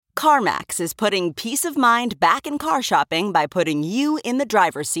CarMax is putting peace of mind back in car shopping by putting you in the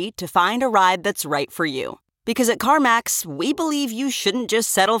driver's seat to find a ride that's right for you. Because at CarMax, we believe you shouldn't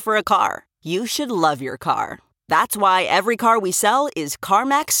just settle for a car. You should love your car. That's why every car we sell is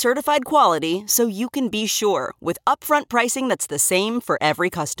CarMax certified quality, so you can be sure with upfront pricing that's the same for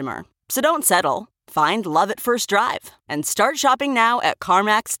every customer. So don't settle. Find love at first drive and start shopping now at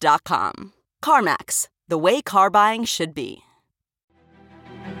CarMax.com. CarMax, the way car buying should be.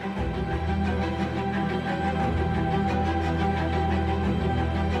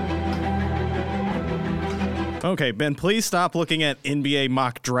 Okay, Ben, please stop looking at NBA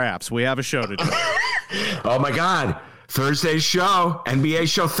mock drafts. We have a show to do. Oh, my God. Thursday's show, NBA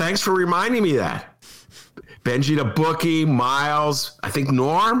show. Thanks for reminding me that. Benji the Bookie, Miles, I think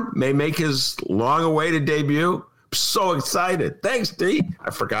Norm may make his long-awaited debut. I'm so excited. Thanks, D. I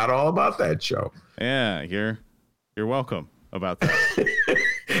forgot all about that show. Yeah, you're welcome about that.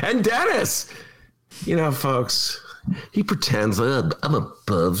 And Dennis. You know, folks, he pretends I'm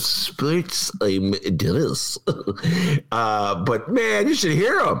above sports. I'm Dennis. But, man, you should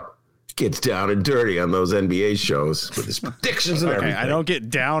hear him. Gets down and dirty on those NBA shows with his predictions and everything. I don't get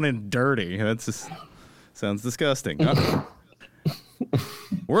down and dirty. That's just sounds disgusting.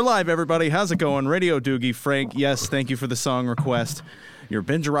 We're live, everybody. How's it going? Radio Doogie, Frank. Yes, thank you for the song request. Your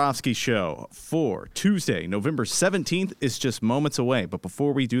Ben Joravsky show for Tuesday, November 17th is just moments away. But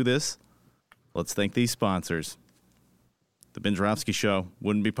before we do this, let's thank these sponsors. The Ben Joravsky show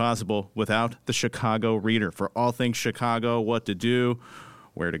wouldn't be possible without the Chicago Reader. For all things Chicago, what to do,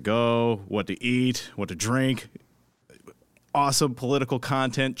 where to go, what to eat, what to drink. Awesome political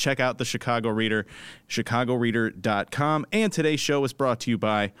content. Check out the Chicago Reader, chicagoreader.com. And today's show is brought to you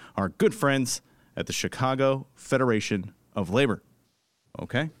by our good friends at the Chicago Federation of Labor.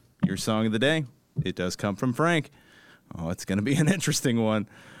 Okay, your song of the day. It does come from Frank. Oh, it's going to be an interesting one.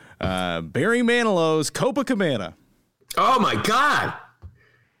 Barry Manilow's Copacabana. Oh, my God.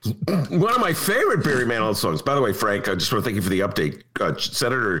 One of my favorite Barry Manilow songs. By the way, Frank, I just want to thank you for the update.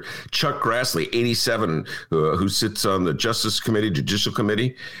 Senator Chuck Grassley, 87, who sits on the Judicial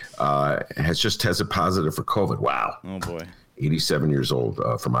Committee, has just tested positive for COVID. Wow. Oh, boy. 87 years old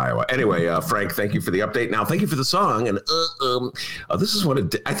from Iowa. Anyway, Frank, thank you for the update. Now, thank you for the song. And this is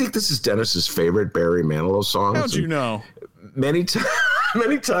I think this is Dennis's favorite Barry Manilow song. How'd you know? Many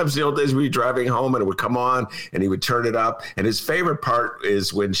times the old days we'd be driving home and it would come on and he would turn it up. And his favorite part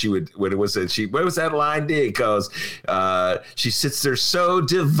is when what was that line? It goes, she sits there so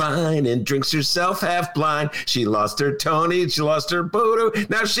divine and drinks herself half blind. She lost her Tony, she lost her Boodoo.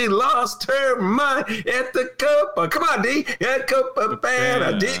 Now she lost her mind at the Copa. Come on, D. At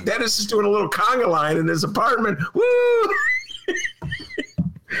Copacabana. Dennis is doing a little conga line in his apartment. Woo!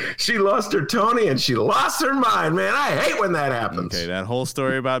 She lost her Tony and she lost her mind, man. I hate when that happens. Okay, that whole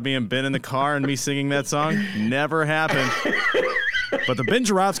story about being Ben in the car and me singing that song never happened. But the Ben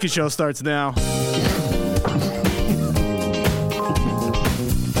Joravsky show starts now.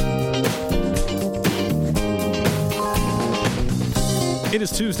 It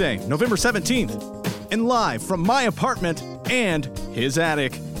is Tuesday, November 17th, and live from my apartment and his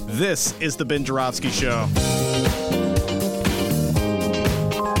attic, this is the Ben Joravsky show.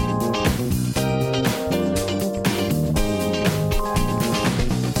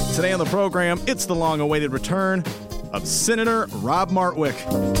 Today on the program, it's the long-awaited return of Senator Rob Martwick.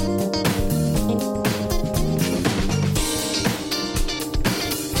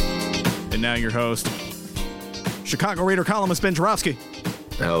 And now your host, Chicago Reader columnist Ben Joravsky.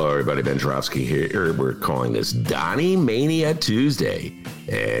 Hello, everybody. Ben Joravsky here. We're calling this Donniemania Tuesday.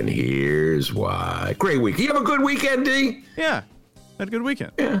 And here's why. Great week. You have a good weekend, D? Yeah, had a good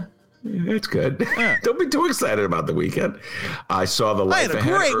weekend. Yeah. That's good. Yeah. Don't be too excited about the weekend. I saw the Life Ahead. I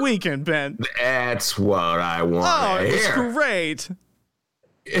had a great weekend, Ben. That's what I want to hear. Oh, it was great.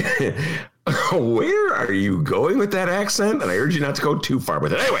 Where are you going with that accent? And I urge you not to go too far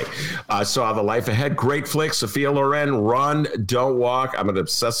with it. Anyway, I saw The Life Ahead. Great flick. Sophia Loren, Run, Don't Walk. I'm an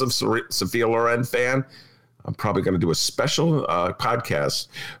obsessive Sophia Loren fan. I'm probably going to do a special podcast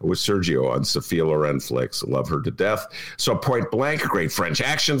with Sergio on Sophia Loren flicks. I love her to death. So Point Blank, great French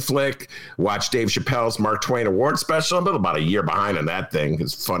action flick. Watch Dave Chappelle's Mark Twain Award special. I'm about a year behind on that thing.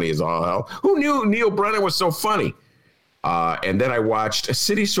 It's funny as all hell. Who knew Neil Brennan was so funny? And then I watched A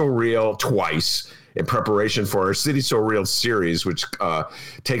City So Real twice in preparation for our City So Real series, which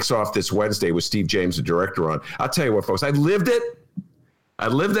takes off this Wednesday with Steve James, the director, on. I'll tell you what, folks, I lived it. I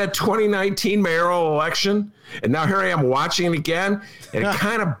lived that 2019 mayoral election, and now here I am watching it again, and it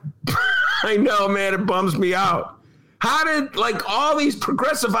kind of, I know, man, it bums me out. How did like all these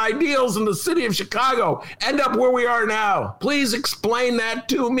progressive ideals in the city of Chicago end up where we are now? Please explain that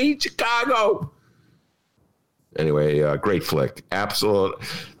to me, Chicago. Anyway, great flick. Absolute.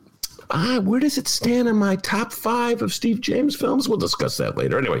 Where does it stand in my top 5 of Steve James films? We'll discuss that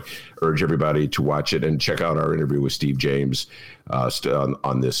later. Anyway, urge everybody to watch it and check out our interview with Steve James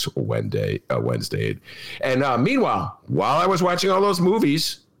on this Wednesday. And meanwhile, while I was watching all those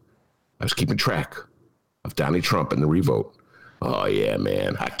movies, I was keeping track of Donnie Trump and the revote. Oh, yeah,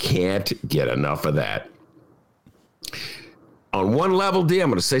 man. I can't get enough of that. On one level, D, I'm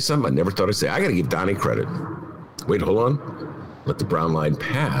going to say something I never thought I'd say. I got to give Donnie credit. Wait, hold on. Let the brown line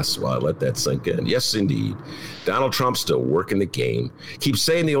pass while I let that sink in. Yes, indeed. Donald Trump's still working the game. Keeps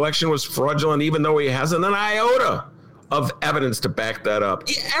saying the election was fraudulent, even though he hasn't an iota of evidence to back that up.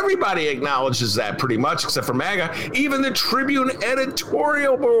 Everybody acknowledges that pretty much, except for MAGA. Even the Tribune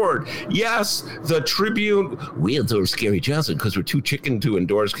editorial board. Yes, the Tribune. We endorse Gary Johnson because we're too chicken to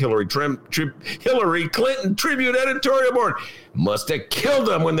endorse Hillary Clinton. Tribune editorial board must have killed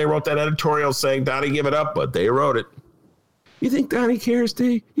them when they wrote that editorial saying, Donnie, give it up, but they wrote it. You think Donnie cares,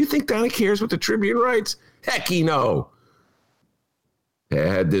 D? You think Donnie cares what the Tribune writes? Hecky no. They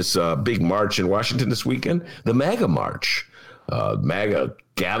had this big march in Washington this weekend, the MAGA March. MAGA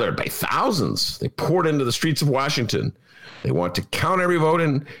gathered by thousands. They poured into the streets of Washington. They want to count every vote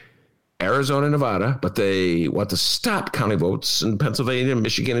in Arizona and Nevada, but they want to stop counting votes in Pennsylvania,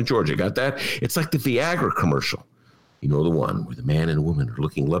 Michigan, and Georgia. Got that? It's like the Viagra commercial. You know, the one where the man and woman are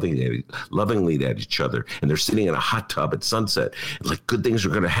looking lovingly at each other, and they're sitting in a hot tub at sunset, like good things are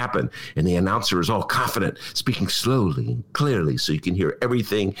going to happen. And the announcer is all confident, speaking slowly and clearly so you can hear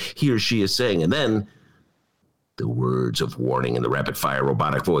everything he or she is saying. And then the words of warning in the rapid-fire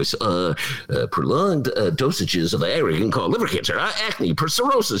robotic voice, prolonged dosages of Viagra can cause liver cancer, acne,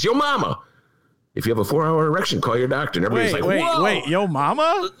 cirrhosis, yo mama. If you have a 4-hour erection, call your doctor. And everybody's wait, yo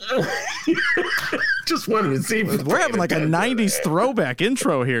mama? Just wanted to see. We're having like a 90s throwback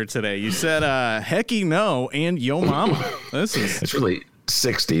intro here today. You said hecky no and yo mama. It's really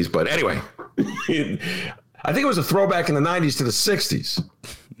 60s, but anyway. I think it was a throwback in the 90s to the 60s.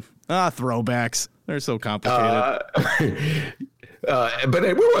 Throwbacks. They're so complicated. But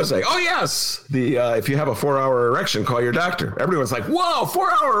where was I? Oh, yes. If you have a 4-hour erection, call your doctor. Everyone's like, whoa,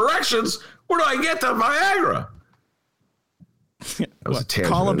 4-hour erections? Where do I get the Viagra? That was a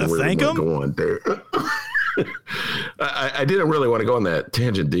tangent. Call him to thank him? Go on there. I didn't really want to go on that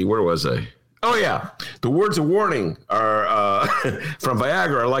tangent, D. Where was I? Oh, yeah. The words of warning are from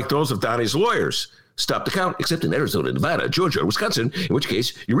Viagra are like those of Donnie's lawyers. Stop the count, except in Arizona, Nevada, Georgia, Wisconsin, in which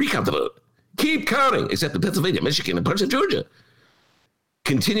case you recount the vote. Keep counting, except in Pennsylvania, Michigan, and parts of Georgia.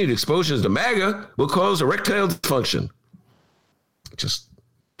 Continued exposures to MAGA will cause erectile dysfunction. Just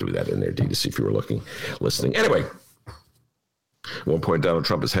do that in there, D, to see if you were listening. Anyway, at one point, Donald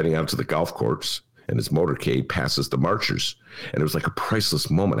Trump is heading out to the golf course, and his motorcade passes the marchers. And it was like a priceless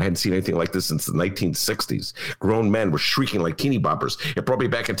moment. I hadn't seen anything like this since the 1960s. Grown men were shrieking like teeny boppers. It brought me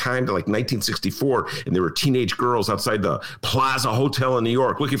back in time to like 1964, and there were teenage girls outside the Plaza Hotel in New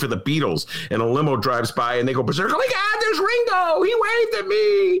York looking for the Beatles, and a limo drives by, and they go berserk. Oh, my God, there's Ringo. He waved at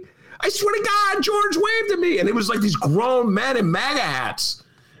me. I swear to God, George waved at me. And it was like these grown men in MAGA hats.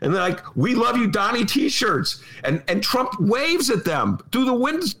 And they're like, we love you, Donnie T-shirts. And Trump waves at them through the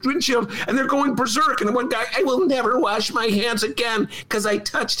windshield, and they're going berserk. And the one guy, I will never wash my hands again because I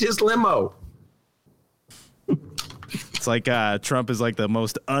touched his limo. It's like Trump is like the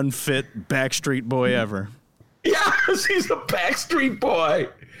most unfit Backstreet Boy ever. Yes, he's a Backstreet Boy.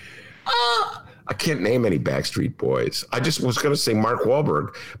 I can't name any Backstreet Boys. I just was going to say Mark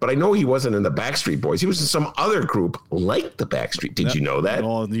Wahlberg, but I know he wasn't in the Backstreet Boys. He was in some other group like the Backstreet. Did you know that?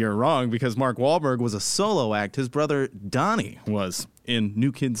 Well, you're wrong, because Mark Wahlberg was a solo act. His brother Donnie was in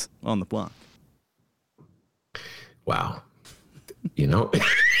New Kids on the Block. Wow. You know,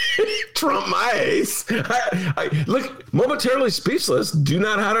 Trump my ace. I look momentarily speechless. Do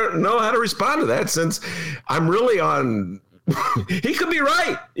not know how to respond to that, since I'm really on. He could be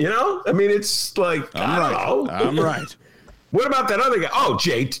right, you know? I mean, it's like, I don't know. I'm right. What about that other guy? Oh,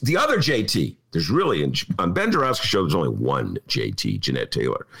 the other JT. There's really, on Ben Joravsky show, there's only one JT, Jeanette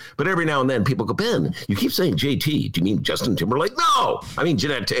Taylor. But every now and then people go, Ben, you keep saying JT. Do you mean Justin Timberlake? No, I mean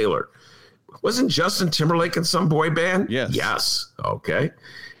Jeanette Taylor. Wasn't Justin Timberlake in some boy band? Yes. Yes. Okay.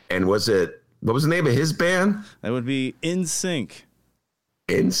 And what was the name of his band? That would be NSYNC.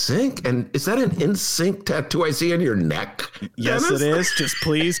 NSYNC? And is that an NSYNC tattoo I see on your neck? Yes, Dennis? it is. Just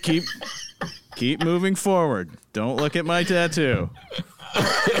please keep moving forward. Don't look at my tattoo.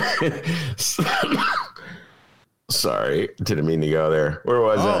 sorry. Didn't mean to go there. Where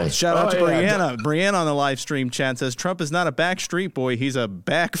was I? Shout out to Brianna. Brianna on the live stream chat says, Trump is not a back street boy. He's a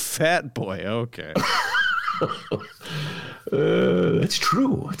back fat boy. Okay. That's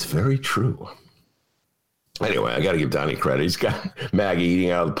true. It's very true. Anyway, I got to give Donnie credit. He's got Maggie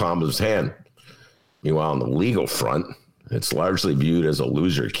eating out of the palm of his hand. Meanwhile, on the legal front, it's largely viewed as a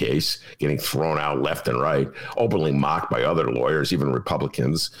loser case, getting thrown out left and right, openly mocked by other lawyers, even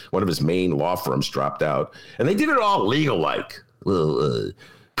Republicans. One of his main law firms dropped out, and they did it all legal-like. Well,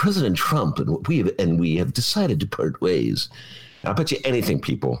 President Trump and we have decided to part ways. I'll bet you anything,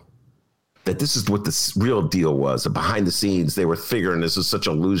 people, that this is what the real deal was. Behind the scenes, they were figuring this is such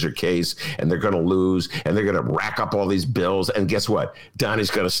a loser case, and they're going to lose, and they're going to rack up all these bills. And guess what? Donnie's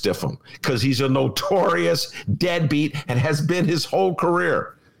going to stiff them because he's a notorious deadbeat and has been his whole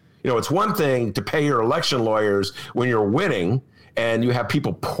career. You know, it's one thing to pay your election lawyers when you're winning and you have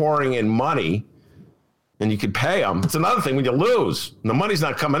people pouring in money and you can pay them. It's another thing when you lose and the money's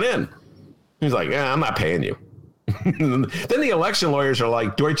not coming in. He's like, I'm not paying you. Then the election lawyers are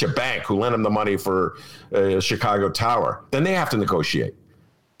like Deutsche Bank, who lent him the money for Chicago Tower. Then they have to negotiate.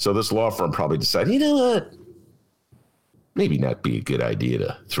 So this law firm probably decided, you know what? Maybe not be a good idea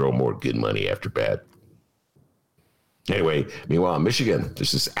to throw more good money after bad. Anyway, meanwhile, in Michigan,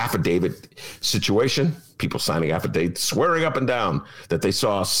 there's this affidavit situation. People signing affidavits, swearing up and down that they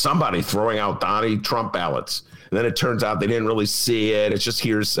saw somebody throwing out Donnie Trump ballots. And then it turns out they didn't really see it. It's just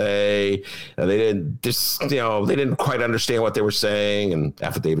hearsay. They didn't quite understand what they were saying, and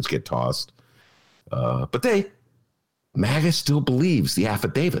affidavits get tossed. But MAGA still believes the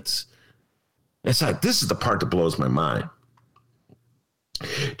affidavits. It's like, this is the part that blows my mind.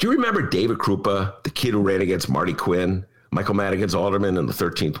 Do you remember David Krupa, the kid who ran against Marty Quinn, Michael Madigan's alderman in the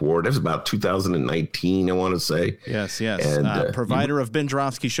 13th Ward? That was about 2019, I want to say. Yes. And, provider of Ben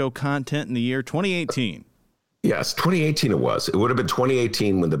Joravsky Show content in the year 2018. Yes, 2018 it was. It would have been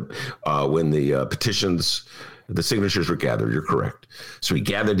 2018 when the petitions, the signatures were gathered. You're correct. So he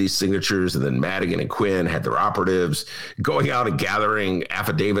gathered these signatures, and then Madigan and Quinn had their operatives going out and gathering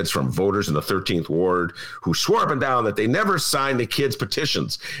affidavits from voters in the 13th Ward who swore up and down that they never signed the kids'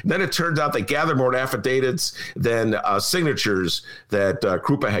 petitions. And then it turns out they gathered more affidavits than signatures that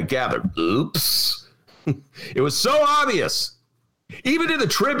Krupa had gathered. Oops. It was so obvious. Even in the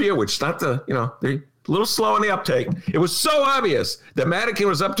Tribune, which not the, a little slow on the uptake. It was so obvious that Madigan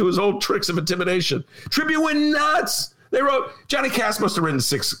was up to his old tricks of intimidation. Tribune went nuts. They wrote, Johnny Cass must have written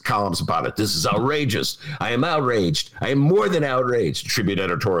 6 columns about it. This is outrageous. I am outraged. I am more than outraged. Tribune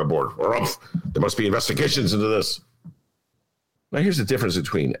editorial board. There must be investigations into this. Now, here's the difference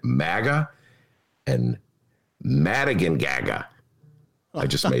between MAGA and Madigan Gaga. I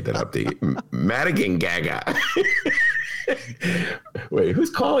just made that up. The Madigan Gaga. Wait, who's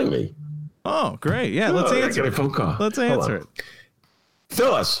calling me? Oh, great. Yeah, let's answer it. Phone call. Let's answer it.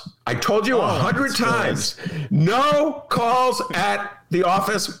 Phyllis, I told you 100 times, no calls at the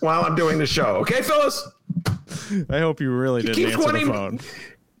office while I'm doing the show. Okay, Phyllis? I hope you really didn't answer the phone.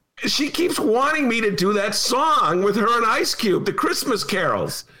 She keeps wanting me to do that song with her and Ice Cube, the Christmas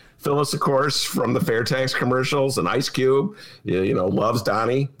carols. Phyllis, of course, from the Fairtax commercials, and Ice Cube, loves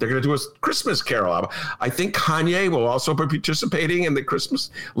Donnie. They're going to do a Christmas carol album. I think Kanye will also be participating in the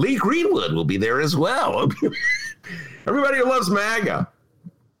Christmas. Lee Greenwood will be there as well. Everybody who loves MAGA.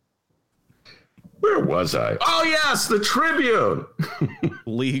 Where was I? Oh, yes, the Tribune.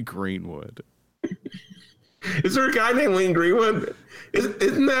 Lee Greenwood. Is there a guy named Lee Greenwood?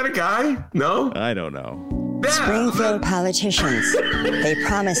 Isn't that a guy? No? I don't know. Springfield politicians, they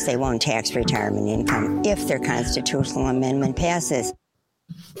promise they won't tax retirement income if their constitutional amendment passes.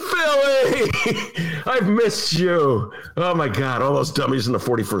 Philly! I've missed you. Oh, my God. All those dummies in the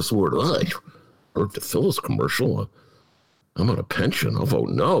 41st Ward. I heard the Phyllis commercial. I'm on a pension. I'll vote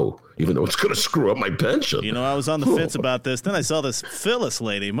no, even though it's going to screw up my pension. I was on the fence about this. Then I saw this Phyllis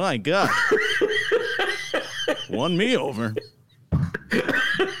lady. My God. Won me over.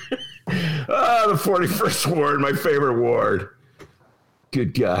 The 41st Ward, my favorite ward.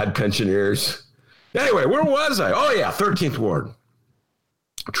 Good God, pensioners. Anyway, where was I? Oh, yeah, 13th Ward.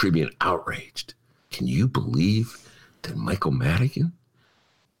 Tribune outraged. Can you believe that Michael Madigan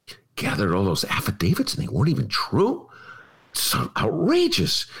gathered all those affidavits and they weren't even true? It's so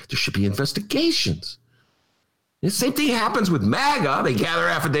outrageous. There should be investigations. The same thing happens with MAGA. They gather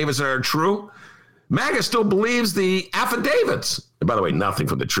affidavits that are true. MAGA still believes the affidavits. And by the way, nothing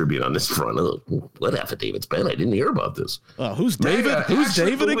from the Tribune on this front. What affidavits, Ben? I didn't hear about this. Who's David? Who's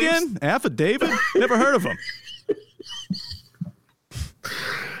David again? Affidavit? Never heard of him.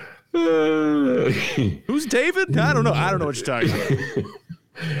 Who's David? I don't know. I don't know what you're talking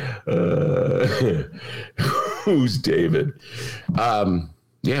about. Who's David?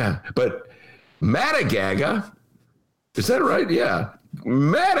 Yeah, but Madagaga, is that right? Yeah.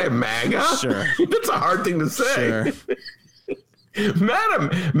 Madamaga? Sure. That's a hard thing to say. Sure.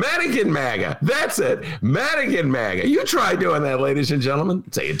 Madigan Maga. That's it. Madigan Maga. You try doing that, ladies and gentlemen.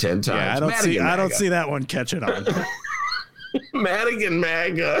 Say it 10 times. Yeah, I don't see that one catching on. Madigan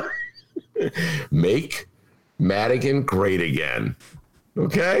Maga. Make Madigan great again.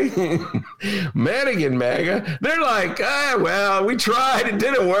 Okay? Madigan Maga. They're like, well, we tried. It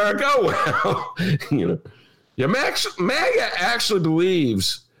didn't work. Oh, well. Yeah, MAGA actually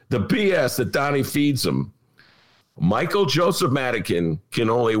believes the BS that Donnie feeds him. Michael Joseph Madigan can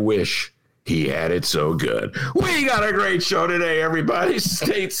only wish he had it so good. We got a great show today, everybody.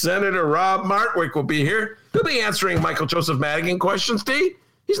 State Senator Rob Martwick will be here. He'll be answering Michael Joseph Madigan questions, D.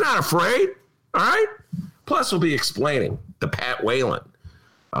 He's not afraid. All right? Plus, we'll be explaining the Pat Whalen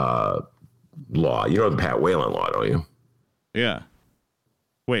law. You know the Pat Whalen law, don't you? Yeah.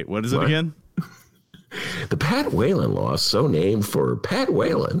 Wait, what is it again? The Pat Whalen law is so named for Pat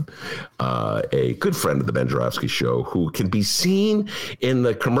Whalen, a good friend of the Ben Joravsky show, who can be seen in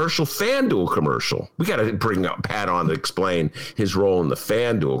the commercial FanDuel commercial. We got to bring up Pat on to explain his role in the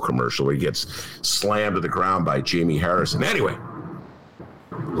FanDuel commercial where he gets slammed to the ground by Jamie Harrison. Anyway,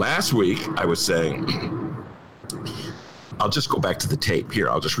 last week I was saying, I'll just go back to the tape. Here,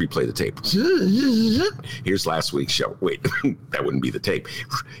 I'll just replay the tape. Here's last week's show. Wait, that wouldn't be the tape.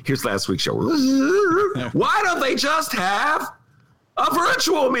 Here's last week's show. Why don't they just have a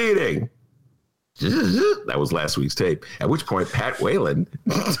virtual meeting? That was last week's tape. At which point, Pat Whalen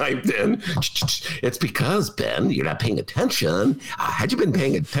typed in, it's because, Ben, you're not paying attention. Had you been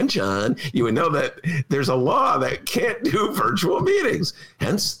paying attention, you would know that there's a law that can't do virtual meetings.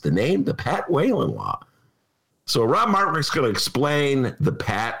 Hence the name, the Pat Whalen law. So Rob Martwick's going to explain the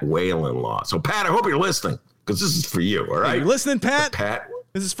Pat Whalen law. So, Pat, I hope you're listening, because this is for you, all right? Are you listening, Pat? Pat?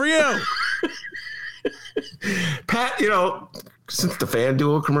 This is for you. Pat, since the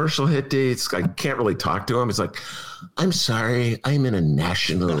FanDuel commercial hit dates, I can't really talk to him. It's like, I'm sorry, I'm in a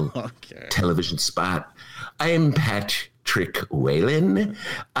national television spot. I'm Patrick Whalen.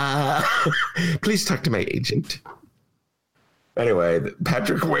 Please talk to my agent. Anyway, the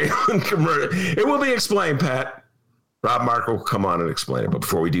Patrick Whalen commercial. It will be explained, Pat. Rob Mark will come on and explain it. But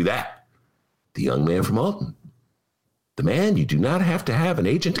before we do that, the young man from Alton. The man you do not have to have an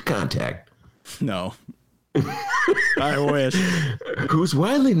agent to contact. No. I wish. Who's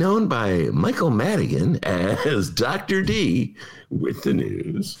widely known by Michael Madigan as Dr. D with the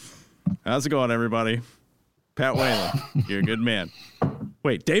news. How's it going, everybody? Pat Whalen, you're a good man.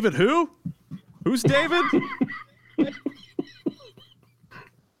 Wait, David who? Who's David?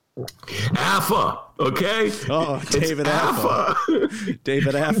 Alpha, okay? Oh, David Alpha.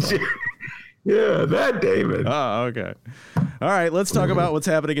 David Alpha. Yeah, that David. Oh, okay. All right, let's talk about what's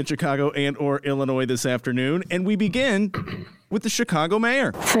happening in Chicago and or Illinois this afternoon. And we begin with the Chicago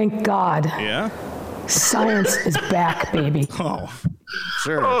mayor. Thank God. Yeah? Science is back, baby. Oh,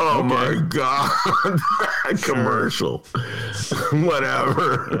 sure. Oh, okay. my God. That commercial.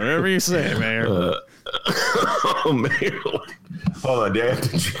 Whatever. Whatever you say, mayor. Oh, man. Hold on, I have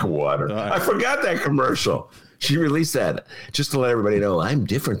to drink water. I forgot that commercial. She released that just to let everybody know I'm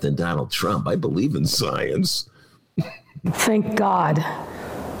different than Donald Trump. I believe in science. Thank God.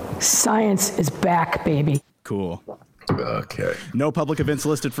 Science is back, baby. Cool. Okay. No public events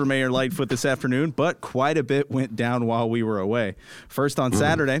listed for Mayor Lightfoot this afternoon, but quite a bit went down while we were away. First on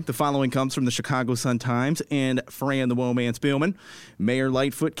Saturday, the following comes from the Chicago Sun-Times and Fran the Womance Billman. Mayor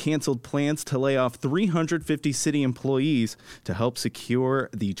Lightfoot canceled plans to lay off 350 city employees to help secure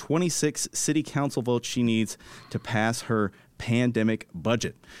the 26 city council votes she needs to pass her pandemic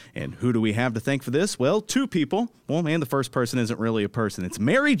budget. And who do we have to thank for this? Well, two people. Well, man, the first person isn't really a person. It's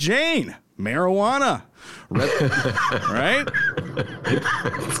Mary Jane. Marijuana. Right?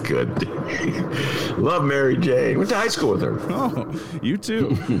 That's good. Love Mary Jane. Went to high school with her. Oh, you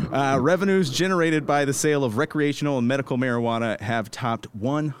too. Revenues generated by the sale of recreational and medical marijuana have topped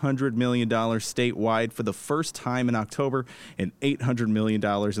 $100 million statewide for the first time in October and $800 million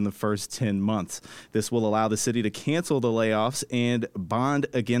in the first 10 months. This will allow the city to cancel the layoffs and bond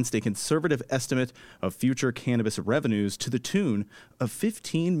against a conservative estimate of future cannabis revenues to the tune of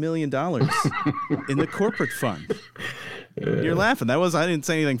 $15 million in the corporate fund. You're laughing. I didn't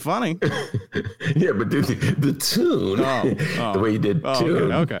say anything funny. Yeah, but the tune, the way you did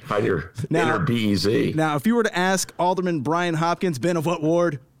tune, okay. On your inner BEZ. Now, if you were to ask Alderman Brian Hopkins, Ben of what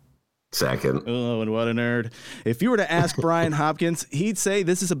ward? Second. Oh, and what a nerd. If you were to ask Brian Hopkins, he'd say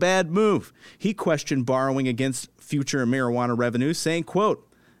this is a bad move. He questioned borrowing against future marijuana revenues, saying, quote,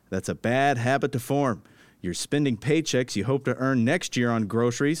 "That's a bad habit to form. You're spending paychecks you hope to earn next year on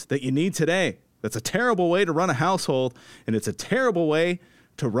groceries that you need today. That's a terrible way to run a household, and it's a terrible way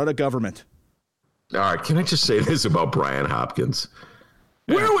to run a government. All right, can I just say this about Brian Hopkins?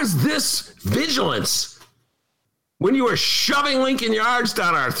 Where was this vigilance when you were shoving Lincoln Yards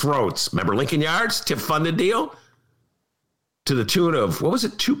down our throats? Remember Lincoln Yards, TIF funded deal? To the tune of, what was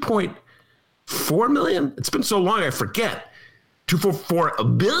it, 2.4 million? It's been so long, I forget.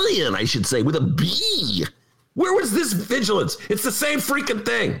 2.4 billion, I should say, with a B. Where was this vigilance? It's the same freaking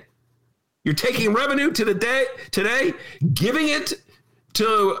thing. You're taking revenue today, giving it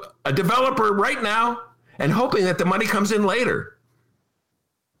to a developer right now, and hoping that the money comes in later.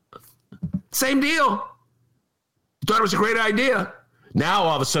 Same deal. Thought it was a great idea. Now,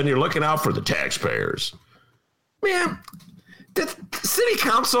 all of a sudden, you're looking out for the taxpayers. Man, the city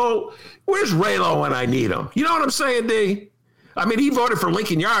council, where's Raylo when I need him? You know what I'm saying, D? I mean, he voted for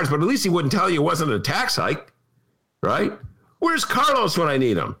Lincoln Yards, but at least he wouldn't tell you it wasn't a tax hike, right? Where's Carlos when I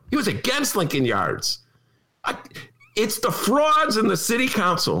need him? He was against Lincoln Yards. It's the frauds in the city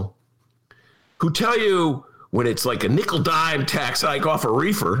council who tell you when it's like a nickel-dime tax hike off a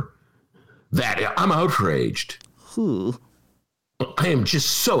reefer that I'm outraged. I am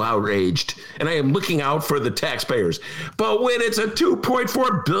just so outraged, and I am looking out for the taxpayers. But when it's a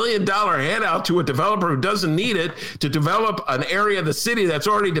 $2.4 billion handout to a developer who doesn't need it to develop an area of the city that's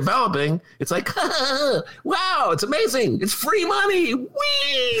already developing, it's like, wow, it's amazing. It's free money.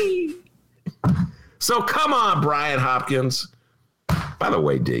 Whee! So come on, Brian Hopkins. By the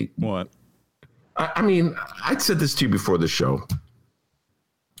way, D. What? I mean, I said this to you before the show.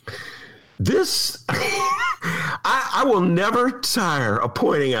 This... I will never tire of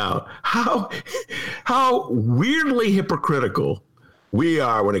pointing out how weirdly hypocritical we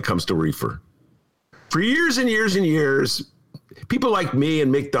are when it comes to reefer. For years and years and years, people like me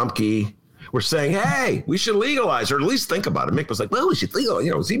and Mick Dumke were saying, hey, we should legalize, or at least think about it. Mick was like, well, we should legalize.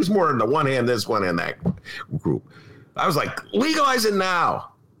 You know, he was more in the one hand this, one hand that group. I was like, legalize it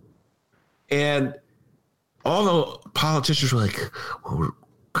now. And all the politicians were like, well, we're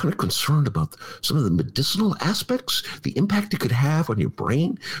kind of concerned about some of the medicinal aspects, the impact it could have on your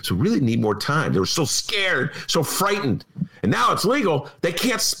brain. So we really need more time. They were so scared, so frightened. And now it's legal. They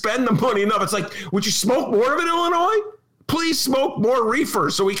can't spend the money enough. It's like, would you smoke more of it, Illinois? Please smoke more reefer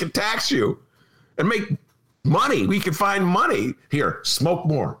so we can tax you and make money. We can find money here. Smoke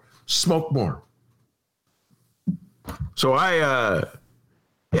more. Smoke more. So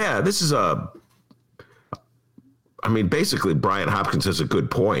this is basically, Brian Hopkins has a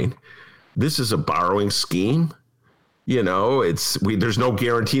good point. This is a borrowing scheme. You know, there's no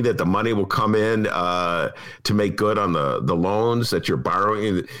guarantee that the money will come in to make good on the loans that you're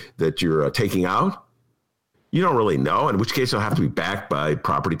borrowing, that you're taking out. You don't really know, in which case it'll have to be backed by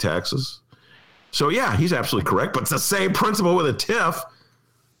property taxes. So, yeah, he's absolutely correct. But it's the same principle with a TIF.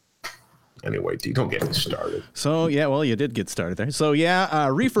 Anyway, D, don't get me started. So, yeah, well, you did get started there. So, yeah,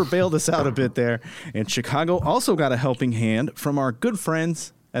 reefer bailed us out a bit there. And Chicago also got a helping hand from our good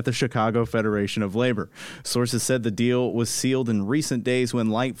friends at the Chicago Federation of Labor. Sources said the deal was sealed in recent days when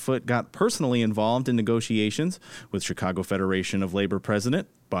Lightfoot got personally involved in negotiations with Chicago Federation of Labor President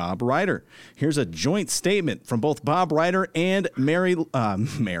Bob Ryder. Here's a joint statement from both Bob Ryder and Mayor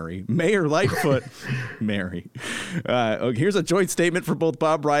Lightfoot. Here's a joint statement from both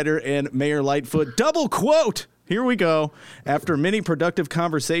Bob Ryder and Mayor Lightfoot. Double quote. Here we go. After many productive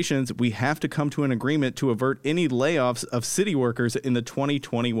conversations, we have to come to an agreement to avert any layoffs of city workers in the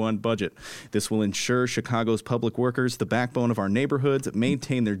 2021 budget. This will ensure Chicago's public workers, the backbone of our neighborhoods,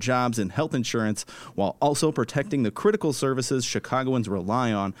 maintain their jobs and health insurance while also protecting the critical services Chicagoans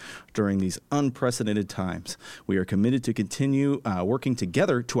rely on during these unprecedented times. We are committed to continue working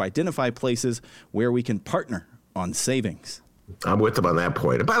together to identify places where we can partner on savings. I'm with him on that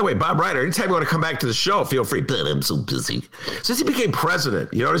point. And by the way, Bob Ryder, anytime you want to come back to the show, feel free. But I'm so busy. Since he became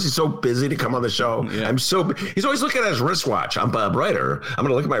president, you notice he's so busy to come on the show. Yeah. He's always looking at his wristwatch. I'm Bob Ryder. I'm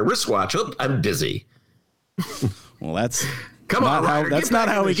going to look at my wristwatch. Oh, I'm busy. Well, that's not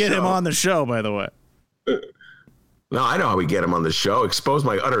how we get him on the show, by the way. No, I know how we get him on the show. Expose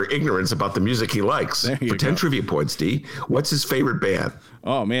my utter ignorance about the music he likes. For 10 trivia points, D. What's his favorite band?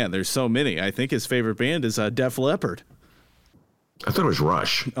 Oh, man, there's so many. I think his favorite band is Def Leppard. I thought it was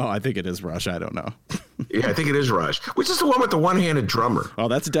Rush. Oh, I think it is Rush. I don't know. Yeah, I think it is Rush. Which is the one with the one-handed drummer? Oh,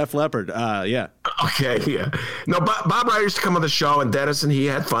 that's Def Leppard. Yeah. Okay, yeah. No, Bob Ryder used to come on the show, and Dennis and he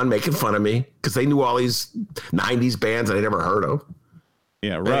had fun making fun of me because they knew all these 90s bands I never heard of.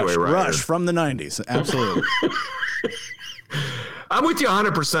 Yeah, Rush from the 90s. Absolutely. I'm with you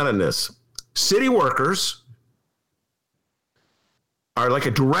 100% on this. City workers are like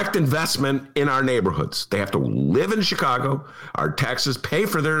a direct investment in our neighborhoods. They have to live in Chicago. Our taxes pay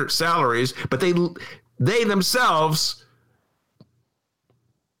for their salaries, but they themselves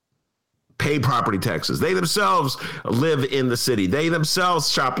pay property taxes. They themselves live in the city. They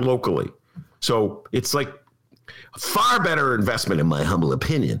themselves shop locally. So it's like a far better investment, in my humble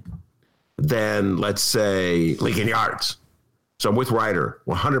opinion, than, let's say, Lincoln Yards. So I'm with Ryder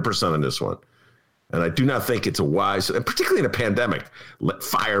 100% on this one. And I do not think it's a wise, and particularly in a pandemic,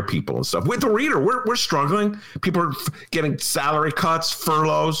 fire people and stuff. With the Reader, we're struggling. People are getting salary cuts,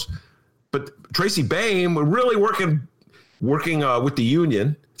 furloughs. But Tracy Bain, we're really working with the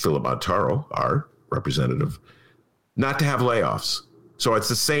union, Philip Montaro, our representative, not to have layoffs. So it's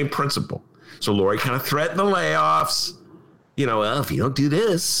the same principle. So Lori kind of threatened the layoffs. You know, well, if you don't do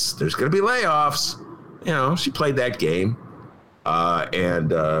this, there's going to be layoffs. You know, she played that game.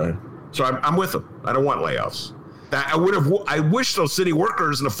 So I'm with them. I don't want layoffs. I wish those city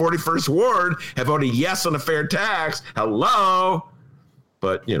workers in the 41st Ward had voted yes on the fair tax. Hello.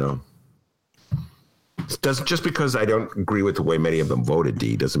 But, you know, just because I don't agree with the way many of them voted,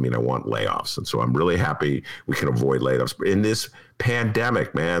 D, doesn't mean I want layoffs. And so I'm really happy we can avoid layoffs. But in this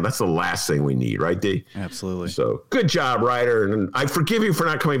pandemic, man, that's the last thing we need, right, D? Absolutely. So good job, Ryder. And I forgive you for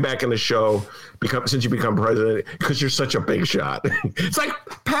not coming back in the show since you become president, because you're such a big shot. It's like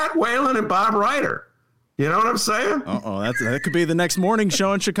Pat Whalen and Bob Ryder. You know what I'm saying? That could be the next morning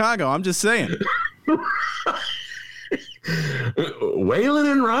show in Chicago. I'm just saying. Whalen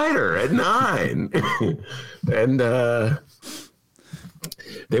and Ryder at 9. And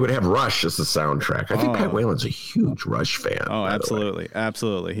they would have Rush as the soundtrack. I think Pat Whalen's a huge Rush fan. Oh, absolutely.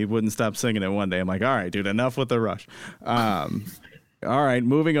 Absolutely. He wouldn't stop singing it one day. I'm like, all right, dude, enough with the Rush. All right,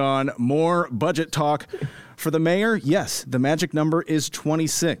 moving on. More budget talk. For the mayor, yes, the magic number is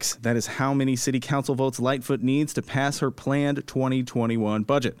 26. That is how many city council votes Lightfoot needs to pass her planned 2021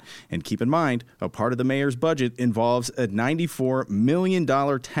 budget. And keep in mind, a part of the mayor's budget involves a $94 million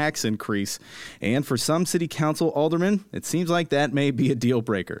tax increase. And for some city council aldermen, it seems like that may be a deal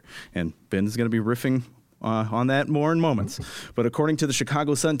breaker. And Ben's going to be riffing on that more in moments. But according to the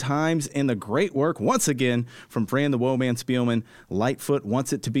Chicago Sun-Times and the great work, once again, from Fran the Woman Spielman, Lightfoot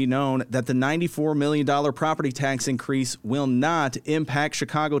wants it to be known that the $94 million property tax increase will not impact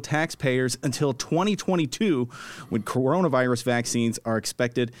Chicago taxpayers until 2022, when coronavirus vaccines are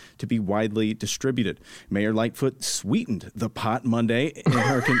expected to be widely distributed. Mayor Lightfoot sweetened the pot Monday in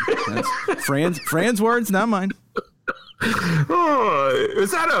her that's Fran's words, not mine. Oh,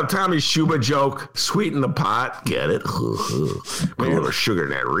 is that a Tommy Schuba joke? Sweeten the pot, get it? Put a little sugar in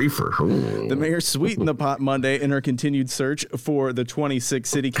that reefer. The mayor sweetened the pot Monday in her continued search for the 26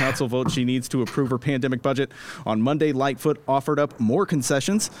 city council votes she needs to approve her pandemic budget. On Monday, Lightfoot offered up more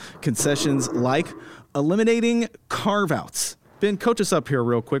concessions like eliminating carve-outs. Ben, coach us up here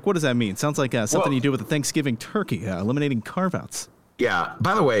real quick. What does that mean? Sounds like something you do with a Thanksgiving turkey, eliminating carve-outs. Yeah,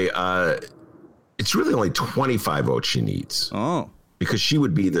 by the way, it's really only 25 votes she needs. Oh. Because she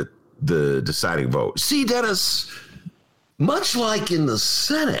would be the deciding vote. See, Dennis, much like in the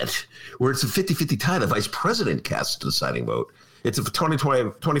Senate, where it's a 50-50 tie, the vice president casts the deciding vote. It's a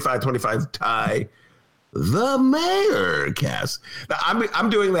 25-25 tie, the mayor casts. Now,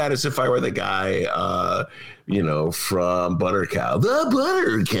 I'm doing that as if I were the guy, from Butter Cow. The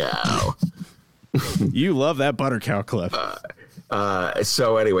Butter Cow. You love that Butter Cow clip.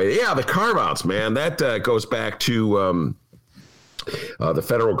 So anyway, yeah, the carve-outs, man, that goes back to the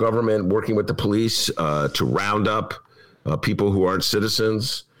federal government working with the police to round up people who aren't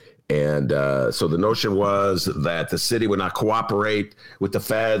citizens. And so the notion was that the city would not cooperate with the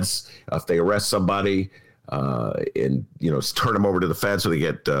feds if they arrest somebody and, turn them over to the feds so they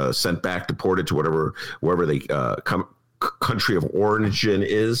get sent back, deported to wherever they country of origin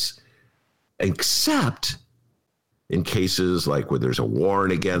is, except in cases like where there's a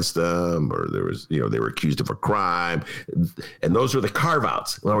warrant against them or there was, they were accused of a crime. And those were the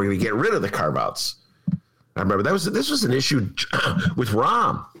carve-outs. Well, we're going to get rid of the carve-outs. I remember this was an issue with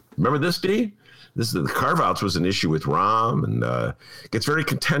Rahm. Remember this, D? The carve-outs was an issue with Rahm, and it gets very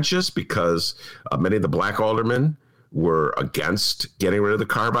contentious because many of the black aldermen were against getting rid of the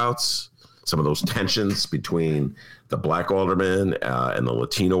carve-outs. Some of those tensions between the black aldermen and the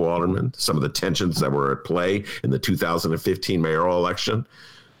Latino aldermen, some of the tensions that were at play in the 2015 mayoral election.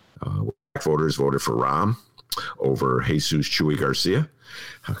 Black voters voted for Rahm over Jesus Chuy Garcia.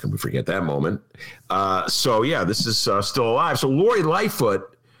 How can we forget that moment? So, yeah, this is still alive. So Lori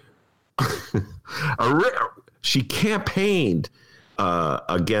Lightfoot, she campaigned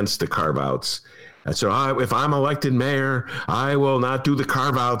against the carve-outs. And so if I'm elected mayor, I will not do the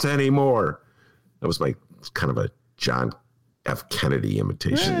carve-outs anymore. That was my kind of a John F. Kennedy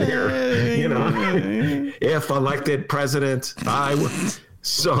imitation here. If elected president, I would.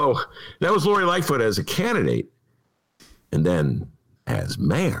 So that was Lori Lightfoot as a candidate. And then as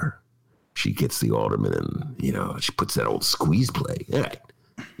mayor, she gets the alderman and, she puts that old squeeze play. All right,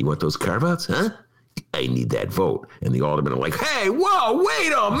 you want those carve-outs, huh? I need that vote. And the aldermen are like, hey, whoa,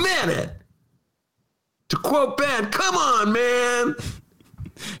 wait a minute. To quote Ben, come on, man.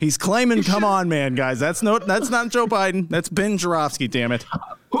 He's claiming, come on, man, guys. That's not Joe Biden. That's Ben Joravsky, damn it.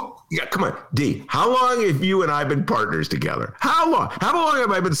 Yeah, come on, D. How long have you and I been partners together? How long? How long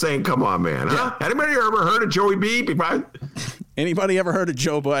have I been saying, come on, man? Huh? Yeah. Anybody ever heard of Joey B? Anybody ever heard of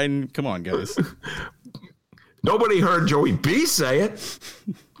Joe Biden? Come on, guys. Nobody heard Joey B say it.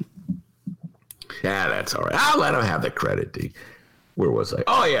 Yeah, that's all right. I'll let him have the credit, D. Where was I?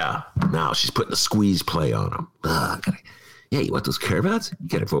 Oh, yeah. Now she's putting a squeeze play on him. Yeah, you want those carve-outs? You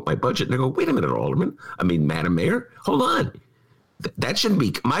got to vote my budget. And I go, wait a minute, Alderman. Madam Mayor, hold on. That shouldn't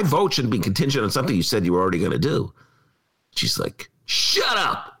be, my vote shouldn't be contingent on something you said you were already going to do. She's like, shut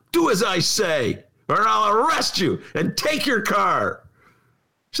up. Do as I say, or I'll arrest you and take your car.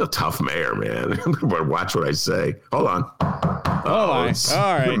 She's a tough mayor, man. Watch what I say. Hold on. All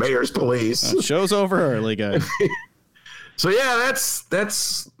right. The mayor's police. Show's over early, guys. So, yeah,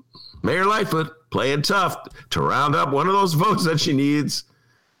 that's Mayor Lightfoot playing tough to round up one of those votes that she needs.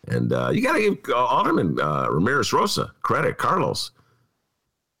 And you got to give Alderman Ramirez Rosa credit, Carlos.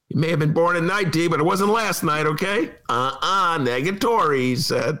 He may have been born at night, D, but it wasn't last night, okay? Negatory, he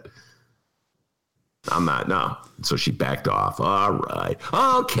said. I'm not, no. So she backed off. All right.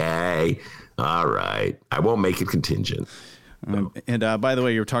 Okay. All right. I won't make it contingent. And by the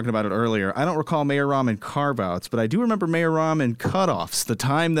way, you were talking about it earlier. I don't recall Mayor Rahm in carve-outs, but I do remember Mayor Rahm in cutoffs. The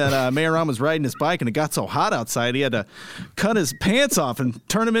time that Mayor Rahm was riding his bike and it got so hot outside, he had to cut his pants off and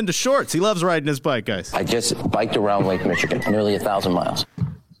turn them into shorts. He loves riding his bike, guys. I just biked around Lake Michigan, nearly 1,000 miles.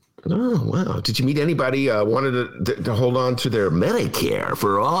 Oh, wow. Did you meet anybody wanted to hold on to their Medicare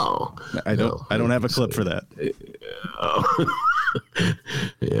for all? I don't have a clip for that.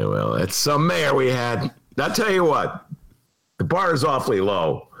 Yeah, well, that's some mayor we had. I'll tell you what. The bar is awfully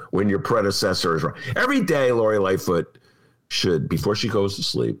low when your predecessor is right. Every day, Lori Lightfoot should, before she goes to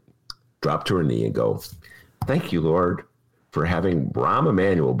sleep, drop to her knee and go, thank you, Lord, for having Rahm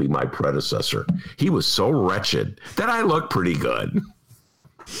Emanuel be my predecessor. He was so wretched that I look pretty good.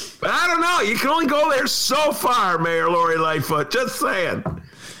 But I don't know. You can only go there so far, Mayor Lori Lightfoot. Just saying.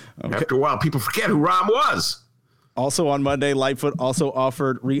 Okay. After a while, people forget who Rahm was. Also on Monday, Lightfoot also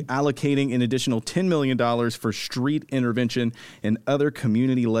offered reallocating an additional $10 million for street intervention and other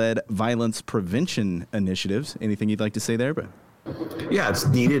community-led violence prevention initiatives. Anything you'd like to say there, Ben? Yeah, it's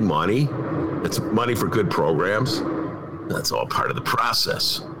needed money. It's money for good programs. That's all part of the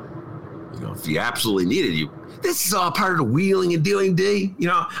process. If you absolutely needed you, this is all part of the wheeling and dealing, D.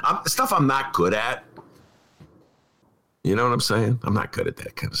 Stuff I'm not good at. You know what I'm saying? I'm not good at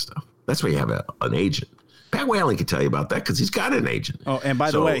that kind of stuff. That's why you have an agent. Pat Whalen can tell you about that because he's got an agent. Oh, and by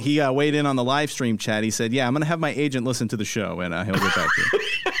the way, he weighed in on the live stream chat. He said, yeah, I'm going to have my agent listen to the show, and he'll get back to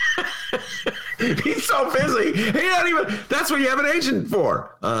you. He's so busy. He not even. That's what you have an agent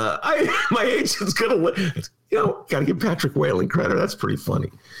for. My agent's going to, got to give Patrick Whalen credit. That's pretty funny.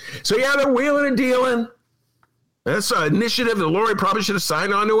 So, yeah, they're wheeling and dealing. That's an initiative that Lori probably should have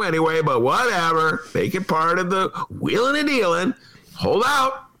signed on to anyway, but whatever. Make it part of the wheeling and dealing. Hold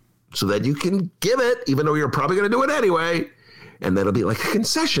out. So that you can give it, even though you're probably going to do it anyway. And then it'll be like a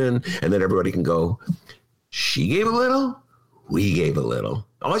concession. And then everybody can go, she gave a little, we gave a little.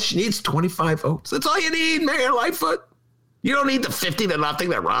 All she needs 25 votes. That's all you need, Mayor Lightfoot. You don't need the 50-0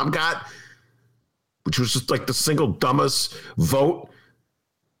 that Rahm got, which was just like the single dumbest vote.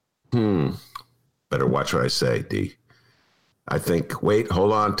 Better watch what I say, D. I think, wait,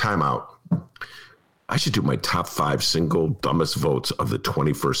 hold on, time out. I should do my top 5 single dumbest votes of the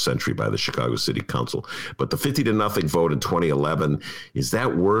 21st century by the Chicago City Council. But the 50-0 vote in 2011, is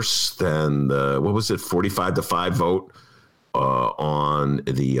that worse than the, 45-5 vote on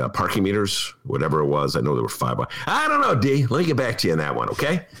the parking meters? Whatever it was. I know there were 5. I don't know, D. Let me get back to you on that one,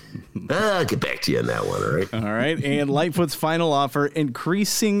 okay? I'll get back to you on that one, all right? All right. And Lightfoot's final offer,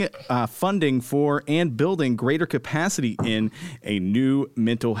 increasing funding for and building greater capacity in a new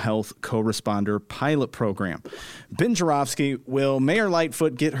mental health co-responder pilot program. Ben Joravsky, will Mayor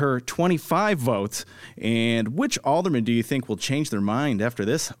Lightfoot get her 25 votes? And which alderman do you think will change their mind after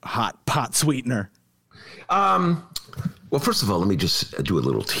this hot pot sweetener? Well, first of all, let me just do a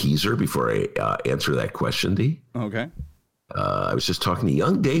little teaser before I answer that question, D. Okay. I was just talking to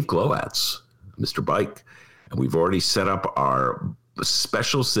young Dave Glowatz, Mr. Bike, and we've already set up our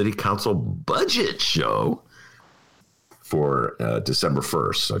special city council budget show for December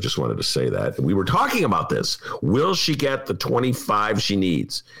 1st. So I just wanted to say that. We were talking about this. Will she get the 25 she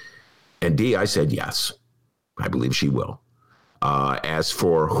needs? And D, I said yes. I believe she will. As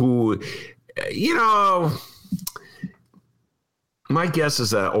for who, my guess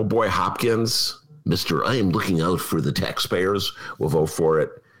is that old boy Hopkins, Mr. I am looking out for the taxpayers, will vote for it.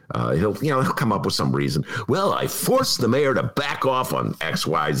 He'll come up with some reason. Well, I forced the mayor to back off on X,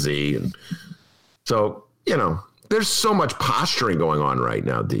 Y, Z. And so, there's so much posturing going on right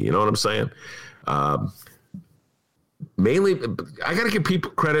now, D. You know what I'm saying? Mainly, I got to give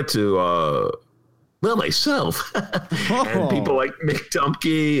people credit to, myself and people like Mick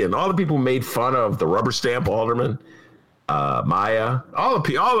Dumke and all the people who made fun of the rubber stamp alderman, Maya, all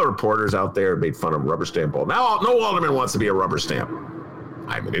the reporters out there made fun of rubber stamp alderman. Now, no alderman wants to be a rubber stamp.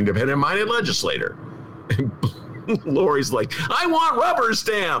 I'm an independent-minded legislator. Lori's like, I want rubber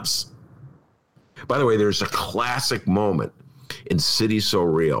stamps. By the way, there's a classic moment in City So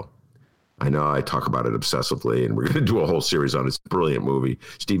Real. I know I talk about it obsessively, and we're going to do a whole series on it. It's a brilliant movie.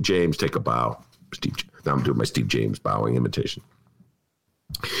 Steve James, take a bow. Now I'm doing my Steve James bowing imitation.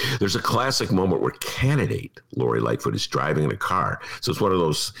 There's a classic moment where candidate Lori Lightfoot is driving in a car. So it's one of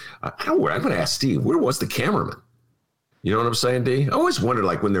those, I'm going to ask Steve, where was the cameraman? You know what I'm saying, D? I always wondered,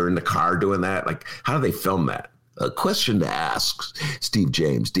 when they're in the car doing that, how do they film that? A question to ask Steve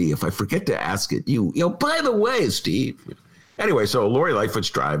James, D. If I forget to ask it, by the way, Steve. Anyway, so Lori Lightfoot's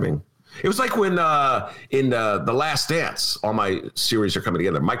driving. It was like when in The Last Dance, all my series are coming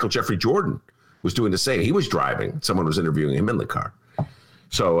together. Michael Jeffrey Jordan was doing the same. He was driving. Someone was interviewing him in the car.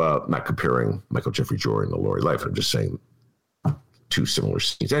 So not comparing Michael Jeffrey Jordan to Lori Lightfoot. I'm just saying two similar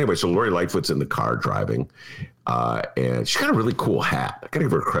scenes. Anyway, so Lori Lightfoot's in the car driving, and she's got a really cool hat. I got to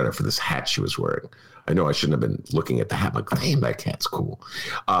give her credit for this hat she was wearing. I know I shouldn't have been looking at the hat. I'm like, damn, that hat's cool.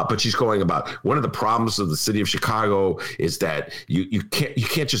 But she's going about one of the problems of the city of Chicago is that you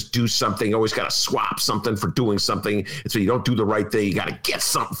can't just do something. You always got to swap something for doing something. And so you don't do the right thing. You got to get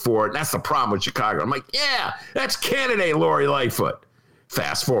something for it. And that's the problem with Chicago. I'm like, yeah, that's candidate Lori Lightfoot.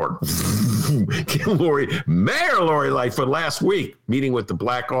 Fast forward. Mayor Lori Lightfoot last week meeting with the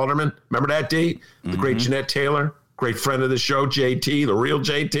black alderman. Remember that, D? The great Jeanette Taylor, great friend of the show, JT, the real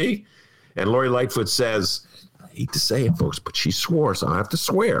JT. And Lori Lightfoot says, I hate to say it, folks, but she swore, so I have to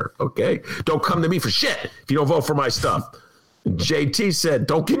swear, okay? Don't come to me for shit if you don't vote for my stuff. And JT said,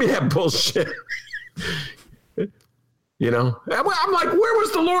 don't give me that bullshit. I'm like, where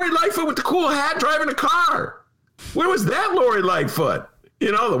was the Lori Lightfoot with the cool hat driving a car? Where was that Lori Lightfoot?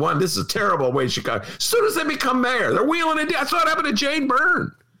 The one, this is a terrible way Chicago. As soon as they become mayor, they're wheeling it down. That's what happened to Jane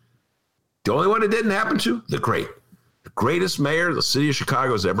Byrne. The only one it didn't happen to, the greatest mayor the city of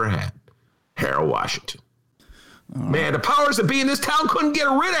Chicago has ever had. Harold Washington. Man, the powers that be in this town couldn't get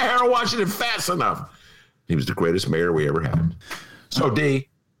rid of Harold Washington fast enough. He was the greatest mayor we ever had. So, D,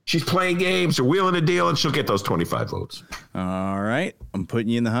 she's playing games, they're wheeling a deal, and she'll get those 25 votes. All right. I'm putting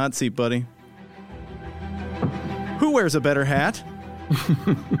you in the hot seat, buddy. Who wears a better hat?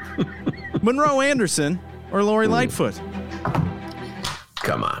 Monroe Anderson or Lori Lightfoot?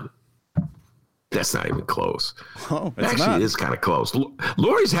 Come on. That's not even close. Oh, it's actually, not. it is kind of close.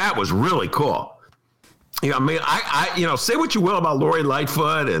 Lori's hat was really cool. I say what you will about Lori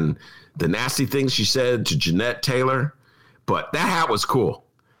Lightfoot and the nasty things she said to Jeanette Taylor, but that hat was cool.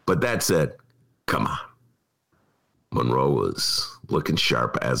 But that said, come on. Monroe was looking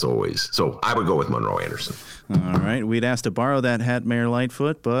sharp as always. So I would go with Monroe Anderson. All right. We'd asked to borrow that hat, Mayor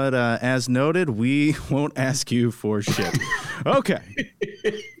Lightfoot, but as noted, we won't ask you for shit. Okay.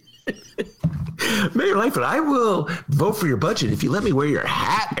 Mayor Lightfoot, I will vote for your budget if you let me wear your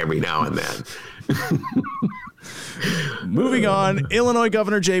hat every now and then. Moving on, Illinois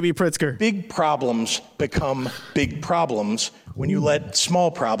Governor J.B. Pritzker. Big problems become big problems when you let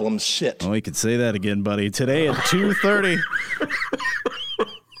small problems sit. Oh, you could say that again, buddy. Today at 2:30.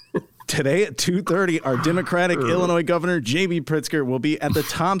 Today at 2:30, our Democratic Illinois Governor J.B. Pritzker will be at the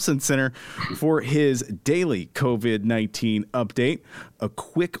Thompson Center for his daily COVID-19 update. A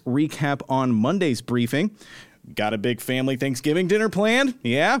quick recap on Monday's briefing. Got a big family Thanksgiving dinner planned?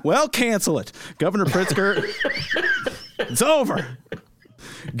 Yeah? Well, cancel it. Governor Pritzker, it's over.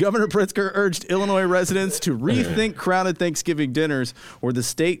 Governor Pritzker urged Illinois residents to rethink crowded Thanksgiving dinners, or the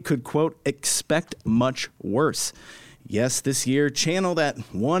state could, quote, expect much worse. Yes, this year, channel that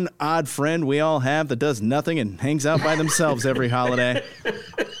one odd friend we all have that does nothing and hangs out by themselves every holiday.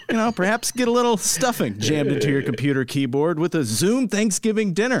 Perhaps get a little stuffing jammed into your computer keyboard with a Zoom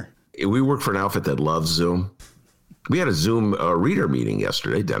Thanksgiving dinner. We work for an outfit that loves Zoom. We had a Zoom reader meeting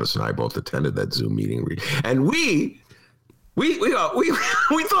yesterday. Dennis and I both attended that Zoom meeting. And we thought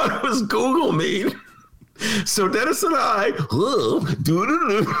it was Google Meet. So Dennis and I,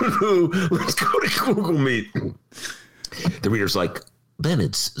 let's go to Google Meet. The reader's like, Ben,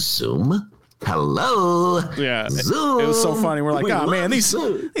 it's Zoom. Hello. Yeah. Zoom. It was so funny. We're like, We oh, man, love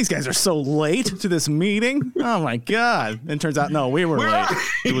Zoom." these guys are so late to this meeting. Oh, my God. And turns out, no, we were late.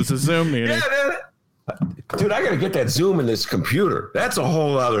 It was a Zoom meeting. Yeah, dude, I got to get that Zoom in this computer. That's a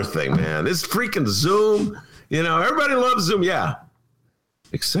whole other thing, man. This freaking Zoom, everybody loves Zoom. Yeah.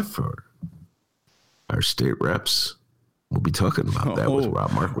 Except for our state reps. We'll be talking about that with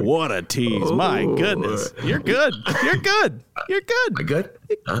Rob Markway. What a tease. My goodness. You're good. You're good. You're good. Am I good?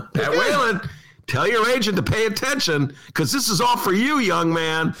 Pat Whalen, tell your agent to pay attention because this is all for you, young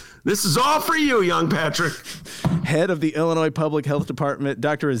man. This is all for you, young Patrick. Head of the Illinois Public Health Department,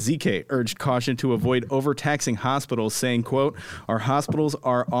 Dr. Ezike, urged caution to avoid overtaxing hospitals, saying, quote, our hospitals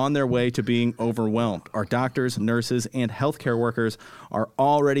are on their way to being overwhelmed. Our doctors, nurses, and healthcare workers are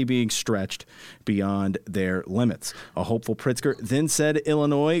already being stretched beyond their limits. A hopeful Pritzker then said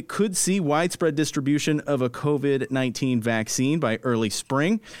Illinois could see widespread distribution of a COVID-19 vaccine by early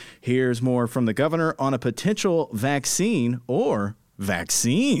spring. Here's more from the governor on a potential vaccine or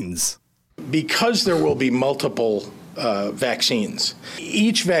vaccines. Because there will be multiple vaccines,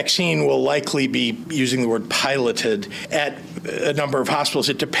 each vaccine will likely be, using the word piloted, at a number of hospitals.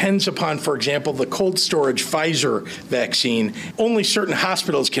 It depends upon, for example, the cold storage Pfizer vaccine. Only certain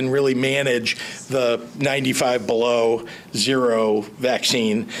hospitals can really manage the 95 below zero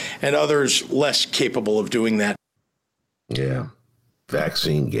vaccine, and others less capable of doing that. Yeah.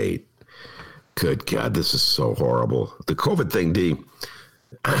 Vaccine gate. Good God, this is so horrible. The COVID thing, D,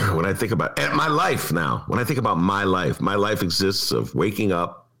 when I think about my life now, when I think about my life exists of waking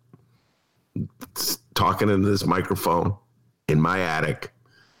up, talking into this microphone in my attic,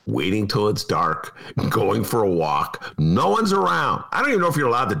 waiting till it's dark, going for a walk. No one's around. I don't even know if you're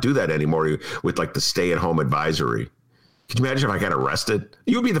allowed to do that anymore with like the stay-at-home advisory. Could you imagine if I got arrested?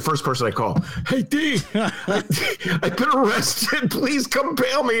 You would be the first person I call. Hey, D, I've been arrested. Please come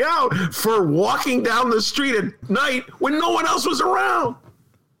bail me out for walking down the street at night when no one else was around.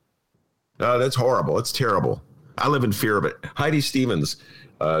 That's horrible. It's terrible. I live in fear of it. Heidi Stevens,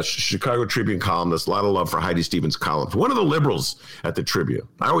 Chicago Tribune columnist, a lot of love for Heidi Stevens' columns. One of the liberals at the Tribune.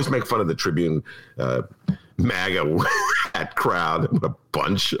 I always make fun of the Tribune MAGA hat crowd, a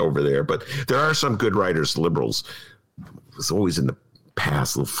bunch over there. But there are some good writers, liberals. Was always in the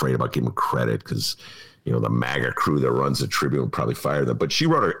past a little afraid about giving credit because, the MAGA crew that runs the Tribune would probably fire them. But she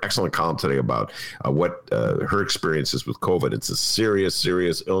wrote an excellent column today about what her experience is with COVID. It's a serious,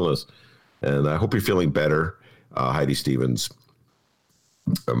 serious illness. And I hope you're feeling better, Heidi Stevens.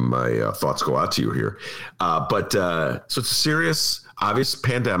 My thoughts go out to you here. So it's a serious, obvious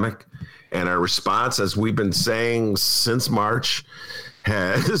pandemic. And our response, as we've been saying since March,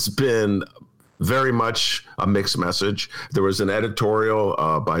 has been very much a mixed message. There was an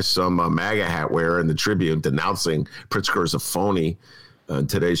editorial by some MAGA hat wearer in the Tribune denouncing Pritzker as a phony in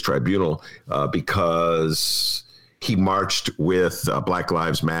today's Tribunal because he marched with Black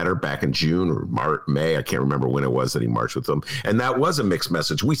Lives Matter back in June or May. I can't remember when it was that he marched with them. And that was a mixed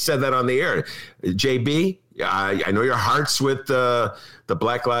message. We said that on the air. JB, I know your heart's with the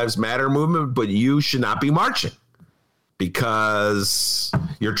Black Lives Matter movement, but you should not be marching because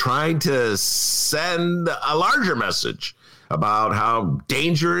you're trying to send a larger message about how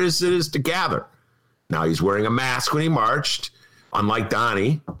dangerous it is to gather. Now, he's wearing a mask when he marched, unlike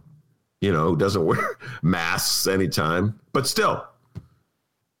Donnie, who doesn't wear masks anytime. But still,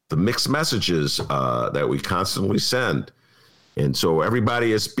 the mixed messages that we constantly send. And so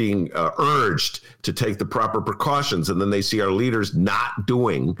everybody is being urged to take the proper precautions. And then they see our leaders not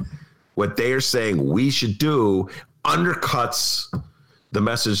doing what they are saying we should do, undercuts the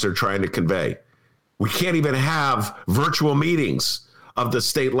message they're trying to convey. We can't even have virtual meetings of the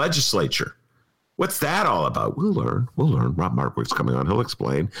state legislature. What's that all about? We'll learn. Rob Markway's coming on. He'll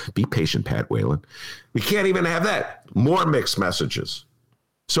explain. Be patient, Pat Whalen. We can't even have that. More mixed messages.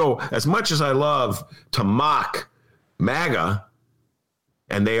 So as much as I love to mock MAGA,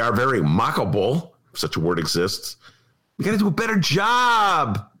 and they are very mockable, if such a word exists, we got to do a better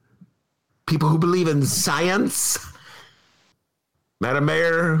job. People who believe in science. Madam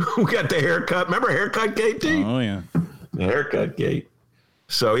Mayor, who got the haircut. Remember Haircut Gate, D? Oh, yeah. The Haircut Gate.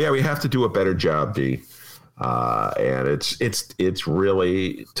 So, yeah, we have to do a better job, D. And it's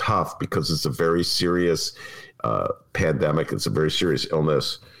really tough because it's a very serious pandemic. It's a very serious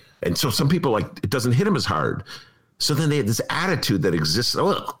illness. And so some people, it doesn't hit them as hard. So then they have this attitude that exists.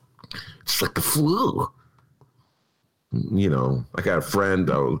 Oh, it's like the flu. I got a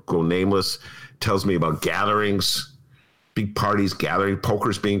friend, I'll go nameless, tells me about gatherings, big parties,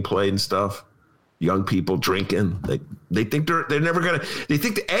 poker's being played and stuff. young people drinking. They think they're never gonna. They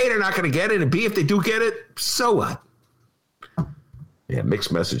think they're not gonna get it, and B, if they do get it, so what? Yeah,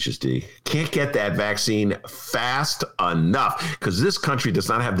 mixed messages, D. Can't get that vaccine fast enough because this country does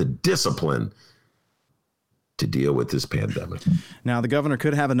not have the discipline to deal with this pandemic. Now, the governor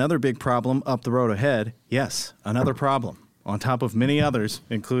could have another big problem up the road ahead. Yes, another problem. On top of many others,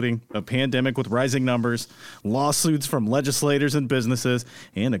 including a pandemic with rising numbers, lawsuits from legislators and businesses,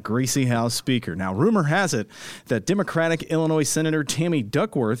 and a greasy House Speaker. Now, rumor has it that Democratic Illinois Senator Tammy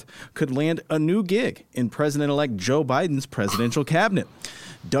Duckworth could land a new gig in President-elect Joe Biden's presidential cabinet.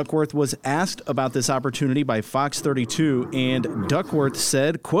 Duckworth was asked about this opportunity by Fox 32, and Duckworth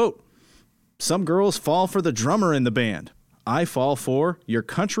said, quote, "Some girls fall for the drummer in the band. I fall for your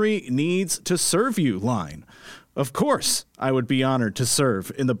country needs to serve you line. Of course, I would be honored to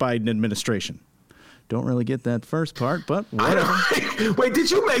serve in the Biden administration." Don't really get that first part, but whatever. Wait,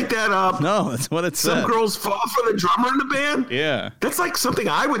 did you make that up? No, that's what it said. Some girls fall for the drummer in the band? Yeah. That's like something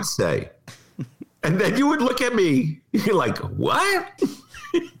I would say. And then you would look at me, you're like, what?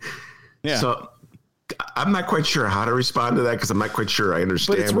 Yeah. So I'm not quite sure how to respond to that because I'm not quite sure I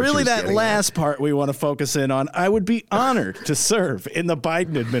understand. But it's really that last part we want to focus in on. I would be honored to serve in the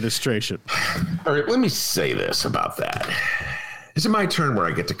Biden administration. All right, let me say this about that. Is it my turn where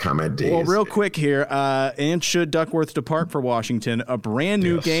I get to comment, Dave? Well, real quick here, and should Duckworth depart for Washington, a brand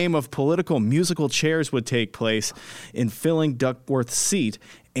new game of political musical chairs would take place in filling Duckworth's seat.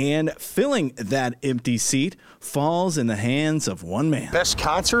 And filling that empty seat falls in the hands of one man. Best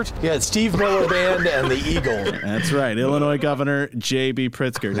concert? Yeah, it's Steve Miller Band and the Eagle. That's right, Illinois Governor J.B.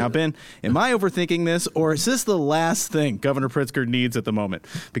 Pritzker. Now, Ben, am I overthinking this, or is this the last thing Governor Pritzker needs at the moment?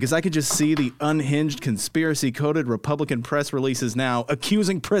 Because I could just see the unhinged, conspiracy-coded Republican press releases now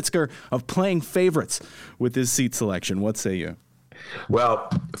accusing Pritzker of playing favorites with his seat selection. What say you? Well,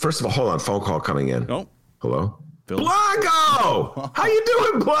 first of all, hold on, phone call coming in. Oh. Hello? Blago! How you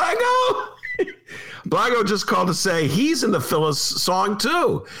doing, Blago? Blago just called to say he's in the Phyllis song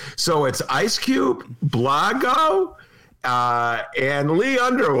too. So it's Ice Cube, Blago, and Lee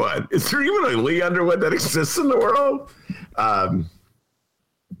Underwood. Is there even a Lee Underwood that exists in the world? And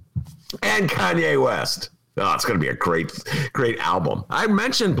Kanye West. Oh, it's going to be a great album. I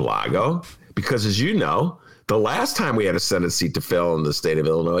mentioned Blago because, as you know, the last time we had a Senate seat to fill in the state of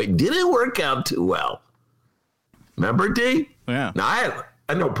Illinois, it didn't work out too well. Remember, D? Yeah. Now, I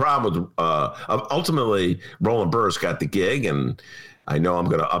had no problem with, ultimately, Roland Burris got the gig, and I know I'm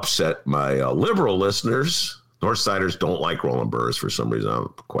going to upset my liberal listeners. Northsiders don't like Roland Burris for some reason. I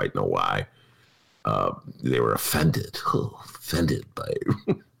don't quite know why. They were offended by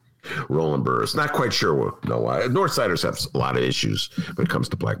Roland Burris. Not quite sure why. Northsiders have a lot of issues when it comes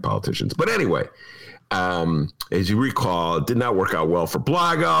to black politicians. But anyway, as you recall, it did not work out well for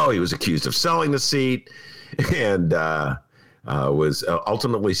Blago. He was accused of selling the seat. And was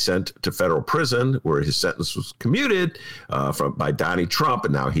ultimately sent to federal prison where his sentence was commuted by Donnie Trump,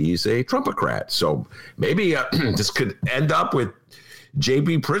 and now he's a Trumpocrat. So maybe this could end up with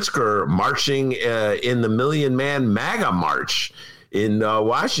J.B. Pritzker marching in the Million-Man MAGA March in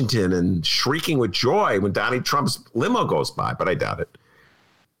Washington and shrieking with joy when Donnie Trump's limo goes by, but I doubt it.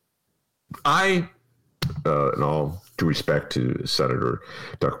 I, in all due respect to Senator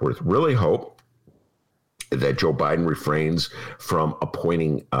Duckworth, really hope that Joe Biden refrains from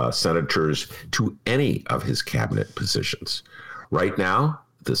appointing senators to any of his cabinet positions. Right now,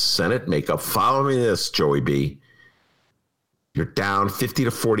 the Senate makeup, follow me this, Joey B., you're down 50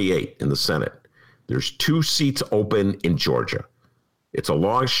 to 48 in the Senate. There's 2 seats open in Georgia. It's a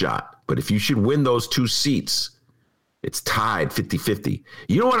long shot, but if you should win those 2 seats, it's tied 50-50.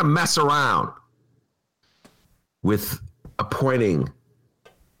 You don't want to mess around with appointing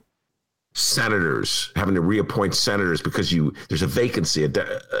senators, having to reappoint senators because there's a vacancy in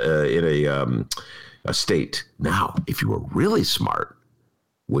a state. Now, if you were really smart,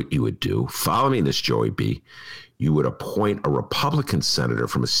 what you would do, follow me in this, Joey B., you would appoint a Republican senator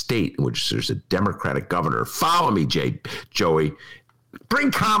from a state in which there's a Democratic governor. Follow me, Joey.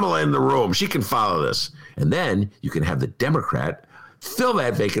 Bring Kamala in the room. She can follow this. And then you can have the Democrat fill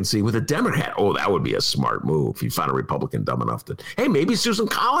that vacancy with a Democrat. Oh, that would be a smart move. If you find a Republican dumb enough to, hey, maybe Susan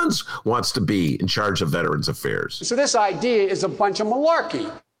Collins wants to be in charge of Veterans Affairs. So this idea is a bunch of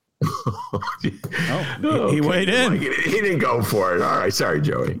malarkey. He weighed in. He didn't go for it. All right. Sorry,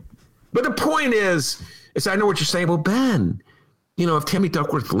 Joey. But the point is I know what you're saying. Well, Ben, if Tammy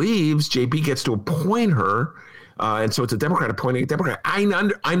Duckworth leaves, JB gets to appoint her. And so it's a Democrat appointing a Democrat. I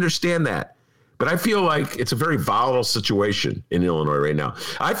understand that. But I feel like it's a very volatile situation in Illinois right now.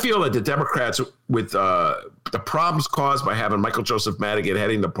 I feel that the Democrats, with the problems caused by having Michael Joseph Madigan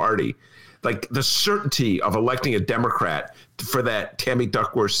heading the party, like the certainty of electing a Democrat for that Tammy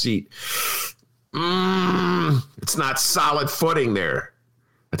Duckworth seat. It's not solid footing there.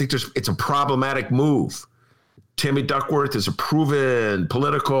 I think it's a problematic move. Tammy Duckworth is a proven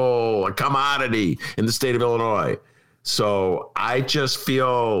political commodity in the state of Illinois. So I just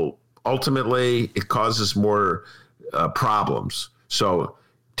feel ultimately it causes more problems. So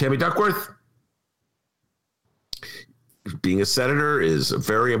Tammy Duckworth, being a senator is a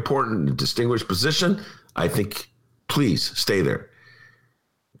very important and distinguished position. I think please stay there.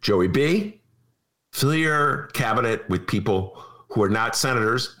 Joey B., fill your cabinet with people who are not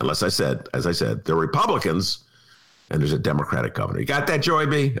senators, unless as I said, they're Republicans, and there's a Democratic governor. You got that, Joey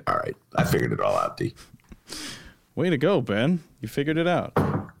B? All right. I figured it all out, D. Way to go, Ben. You figured it out.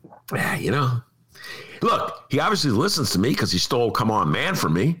 Yeah, Look, he obviously listens to me because he stole Come On Man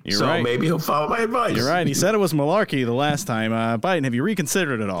from me. You're right. Maybe he'll follow my advice. You're right. He said it was malarkey the last time. Biden, have you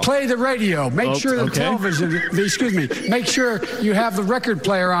reconsidered it all? Play the radio. Make sure the television, make sure you have the record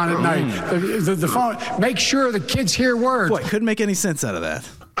player on at night. The phone. Make sure the kids hear words. Boy, couldn't make any sense out of that.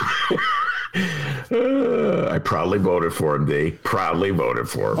 I proudly voted for him, D. Proudly voted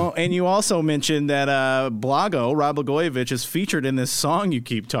for him. Oh, and you also mentioned that Rob Blagojevich is featured in this song you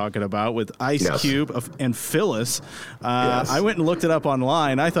keep talking about with Ice Cube and Phyllis. I went and looked it up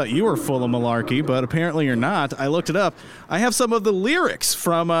online. I thought you were full of malarkey, but apparently you're not. I looked it up. I have some of the lyrics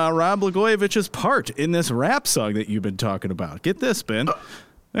from Rob Blagojevich's part in this rap song that you've been talking about. Get this, Ben.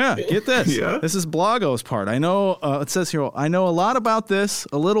 Yeah, get this. Yeah. This is Blago's part. I know, it says here, I know a lot about this,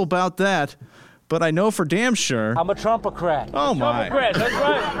 a little about that, but I know for damn sure. I'm a Trumpocrat. Oh, my. Trumpocrat, that's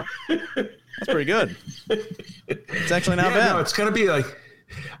right. That's pretty good. It's actually not bad. No, it's going to be like,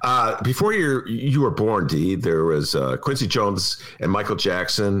 before you were born, D, there was Quincy Jones and Michael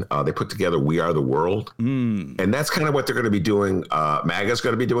Jackson. They put together We Are the World. And that's kind of what they're going to be doing. MAGA's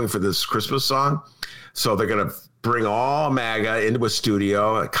going to be doing for this Christmas song. So they're going to bring all MAGA into a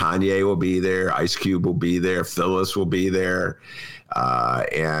studio. Kanye will be there. Ice Cube will be there. Phyllis will be there.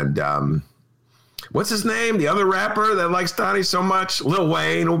 And what's his name? The other rapper that likes Donnie so much? Lil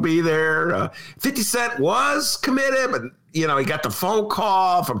Wayne will be there. 50 Cent was committed, but, he got the phone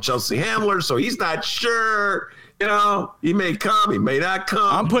call from Chelsea Handler, so he's not sure. He may come, he may not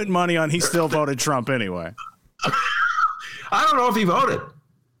come. I'm putting money on he still voted Trump anyway. I don't know if he voted.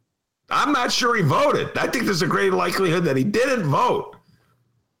 I'm not sure he voted. I think there's a great likelihood that he didn't vote.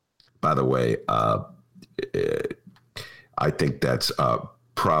 By the way, I think that's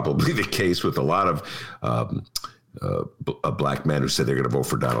probably the case with a lot of black men who said they're going to vote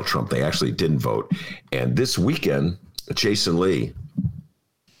for Donald Trump. They actually didn't vote. And this weekend, Jason Lee,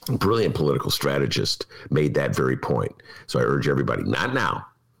 a brilliant political strategist, made that very point. So I urge everybody, not now,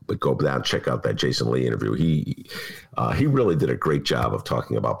 but go down and check out that Jason Lee interview. He really did a great job of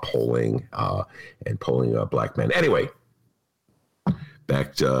talking about polling and polling black men. Anyway,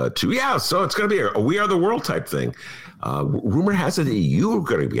 back to so it's going to be a We Are the World type thing. Rumor has it that you're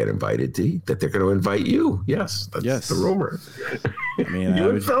going to get invited, D, that they're going to invite you. Yes, that's the rumor. I mean,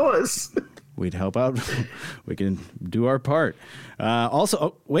 you and Phyllis. We'd help out. We can do our part.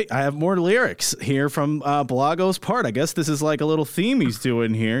 Also, I have more lyrics here from Blago's part. I guess this is like a little theme he's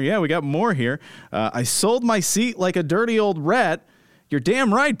doing here. Yeah, we got more here. I sold my seat like a dirty old rat. You're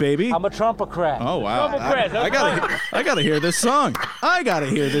damn right, baby. I'm a Trumpocrat. Oh, wow. Trumpocrat, I gotta hear this song.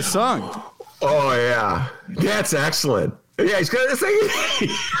 Oh, yeah. That's excellent. Yeah, he's going to say,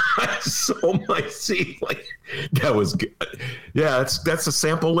 I sold my seat. Like, that was good. Yeah, that's a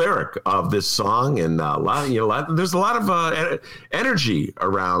sample lyric of this song. And there's a lot of energy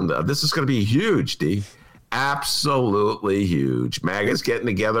around. This is going to be huge, D. Absolutely huge. MAGA's getting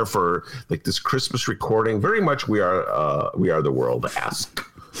together for like this Christmas recording. Very much We Are the World-esque.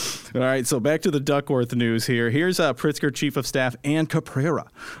 All right, so back to the Duckworth news here. Here's Pritzker Chief of Staff Ann Caprera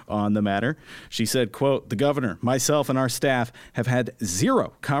on the matter. She said, quote, the governor, myself, and our staff have had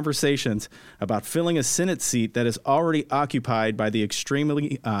 0 conversations about filling a Senate seat that is already occupied by the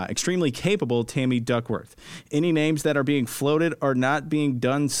extremely capable Tammy Duckworth. Any names that are being floated are not being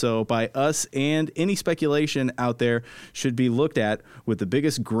done so by us, and any speculation out there should be looked at with the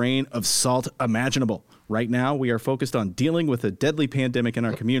biggest grain of salt imaginable. Right now, we are focused on dealing with a deadly pandemic in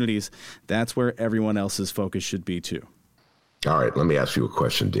our communities. That's where everyone else's focus should be, too. All right, let me ask you a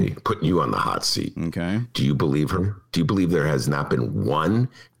question, D. Putting you on the hot seat. Okay. Do you believe her? Do you believe there has not been one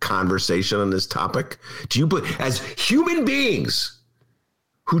conversation on this topic? Do you believe, as human beings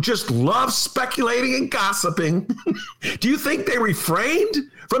who just love speculating and gossiping, do you think they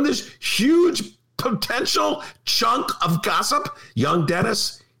refrained from this huge potential chunk of gossip? Young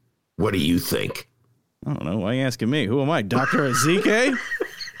Dennis, what do you think? I don't know. Why are you asking me? Who am I, Dr. Ezike?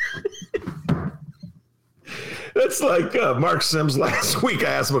 That's like Mark Sims last week.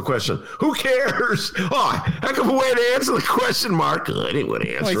 I asked him a question. Who cares? Oh, heck of a way to answer the question, Mark. I didn't want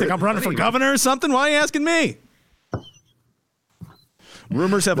to answer You think it. I'm running for governor or something? Why are you asking me?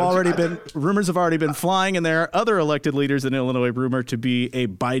 Rumors have already been flying, and there are other elected leaders in Illinois rumored to be a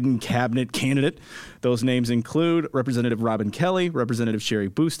Biden cabinet candidate. Those names include Representative Robin Kelly, Representative Sherry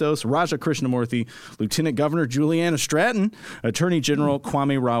Bustos, Raja Krishnamurthy, Lieutenant Governor Juliana Stratton, Attorney General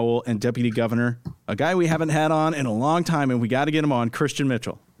Kwame Raoul, and Deputy Governor, a guy we haven't had on in a long time, and we got to get him on, Christian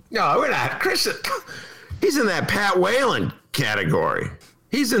Mitchell. No, we're not. Christian, he's in that Pat Whalen category.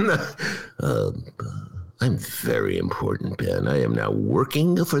 He's in the... I'm very important, Ben. I am now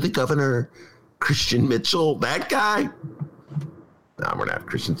working for the governor, Christian Mitchell. That guy? No, we're not.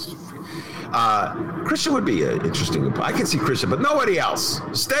 Christian would be interesting. I can see Christian, but nobody else.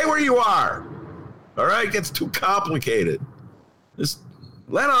 Stay where you are. All right? It gets too complicated. Just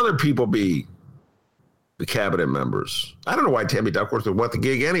let other people be the cabinet members. I don't know why Tammy Duckworth would want the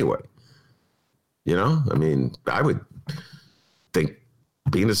gig anyway. You know? I mean, I would think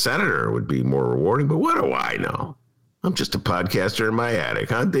being a senator would be more rewarding, but what do I know? I'm just a podcaster in my attic,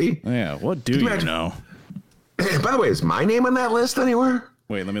 huh, D? Yeah, what do you know? By the way, is my name on that list anywhere?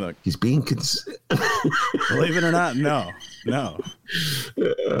 Wait, let me look. He's being Believe it or not, no.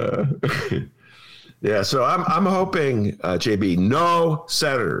 Yeah, so I'm hoping, JB, no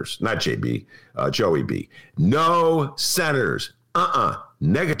senators, not JB, Joey B, no senators,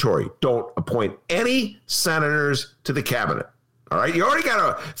 negatory. Don't appoint any senators to the cabinet. All right, you already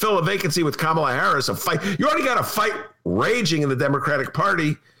got to fill a vacancy with Kamala Harris. You already got a fight raging in the Democratic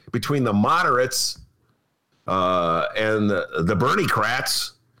Party between the moderates and the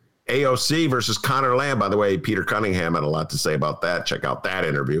Bernie-crats. AOC versus Connor Lamb. By the way, Peter Cunningham had a lot to say about that. Check out that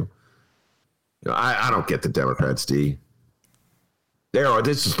interview. You know, I don't get the Democrats, D. They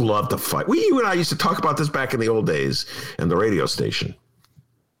just love to fight. You and I used to talk about this back in the old days in the radio station.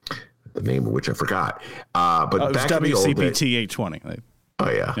 The name of which I forgot. But it was back in the old days, WCPT 820. Oh,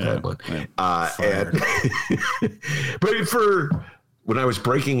 yeah. That one. Yeah. But for when I was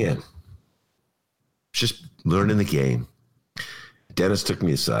breaking in, just learning the game, Dennis took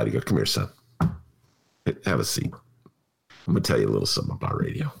me aside. He goes, come here, son. Have a seat. I'm going to tell you a little something about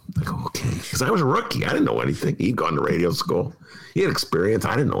radio. I go, okay. Because I was a rookie. I didn't know anything. He'd gone to radio school. He had experience.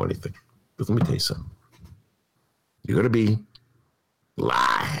 I didn't know anything. But let me tell you something. You're going to be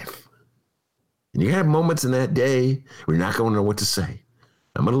live. And you have moments in that day where you're not going to know what to say.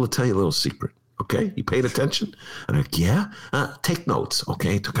 I'm going to tell you a little secret, okay? You paid attention? And I'm like, yeah? Take notes,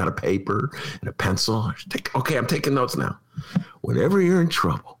 okay? Took out a paper and a pencil. Okay, I'm taking notes now. Whenever you're in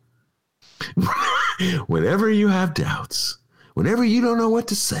trouble, whenever you have doubts, whenever you don't know what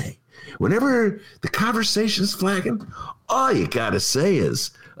to say, whenever the conversation's flagging, all you got to say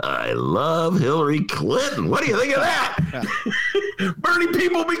is, I love Hillary Clinton. What do you think of that? Bernie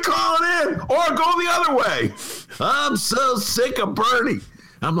people be calling in or go the other way. I'm so sick of Bernie.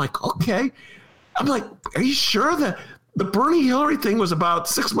 I'm like, okay. I'm like, are you sure that the Bernie Hillary thing was about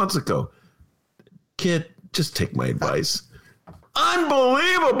 6 months ago? Kid, just take my advice.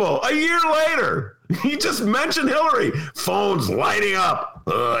 Unbelievable. A year later, he just mentioned Hillary. Phone's lighting up.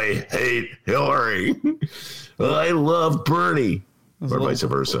 I hate Hillary. I love Bernie. Or vice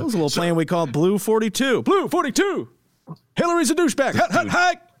versa. It was a little plan we called Blue 42. Blue 42. Hillary's a douchebag. Hut, hut,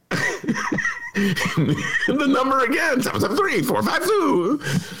 hut. The number again.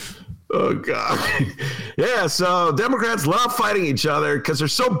 773-452. Oh, God. Yeah, so Democrats love fighting each other because they're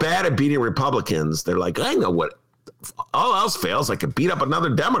so bad at beating Republicans. They're like, I know what. All else fails, I can beat up another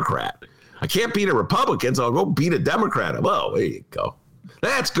Democrat. I can't beat a Republican, so I'll go beat a Democrat. Oh, there you go.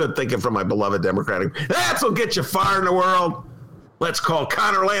 That's good thinking from my beloved Democratic. That's what'll get you far in the world. Let's call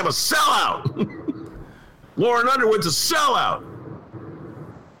Connor Lamb a sellout. Lauren Underwood's a sellout.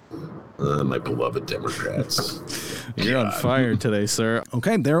 My beloved Democrats. You're on fire today, sir.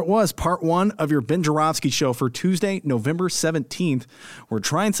 Okay, there it was. Part one of your Ben Joravsky Show for Tuesday, November 17th. We're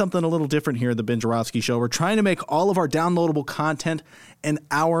trying something a little different here at the Ben Joravsky Show. We're trying to make all of our downloadable content an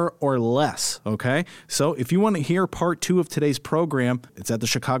hour or less, okay? So if you want to hear part two of today's program, it's at the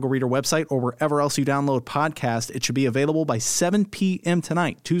Chicago Reader website or wherever else you download podcasts. It should be available by 7 p.m.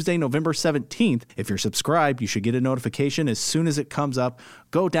 tonight, Tuesday, November 17th. If you're subscribed, you should get a notification as soon as it comes up.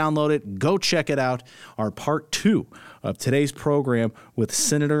 Go download it. Go check it out. Our part two of today's program with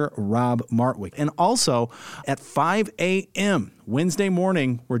Senator Rob Martwick. And also at 5 a.m. Wednesday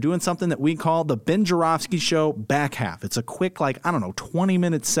morning, we're doing something that we call the Ben Joravsky Show Back Half. It's a quick,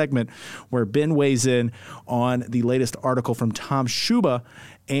 20-minute segment where Ben weighs in on the latest article from Tom Schuba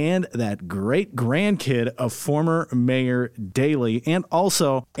and that great grandkid of former Mayor Daley. And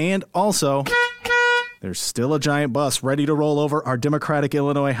also, There's still a giant bus ready to roll over our Democratic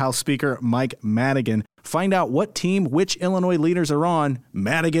Illinois House Speaker, Mike Madigan. Find out what team which Illinois leaders are on.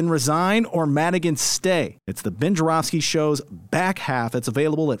 Madigan resign or Madigan stay? It's the Ben Joravsky Show's back half. It's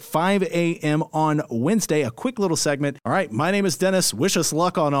available at 5 a.m. on Wednesday. A quick little segment. All right, my name is Dennis. Wish us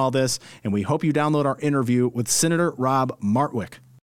luck on all this, and we hope you download our interview with Senator Rob Martwick.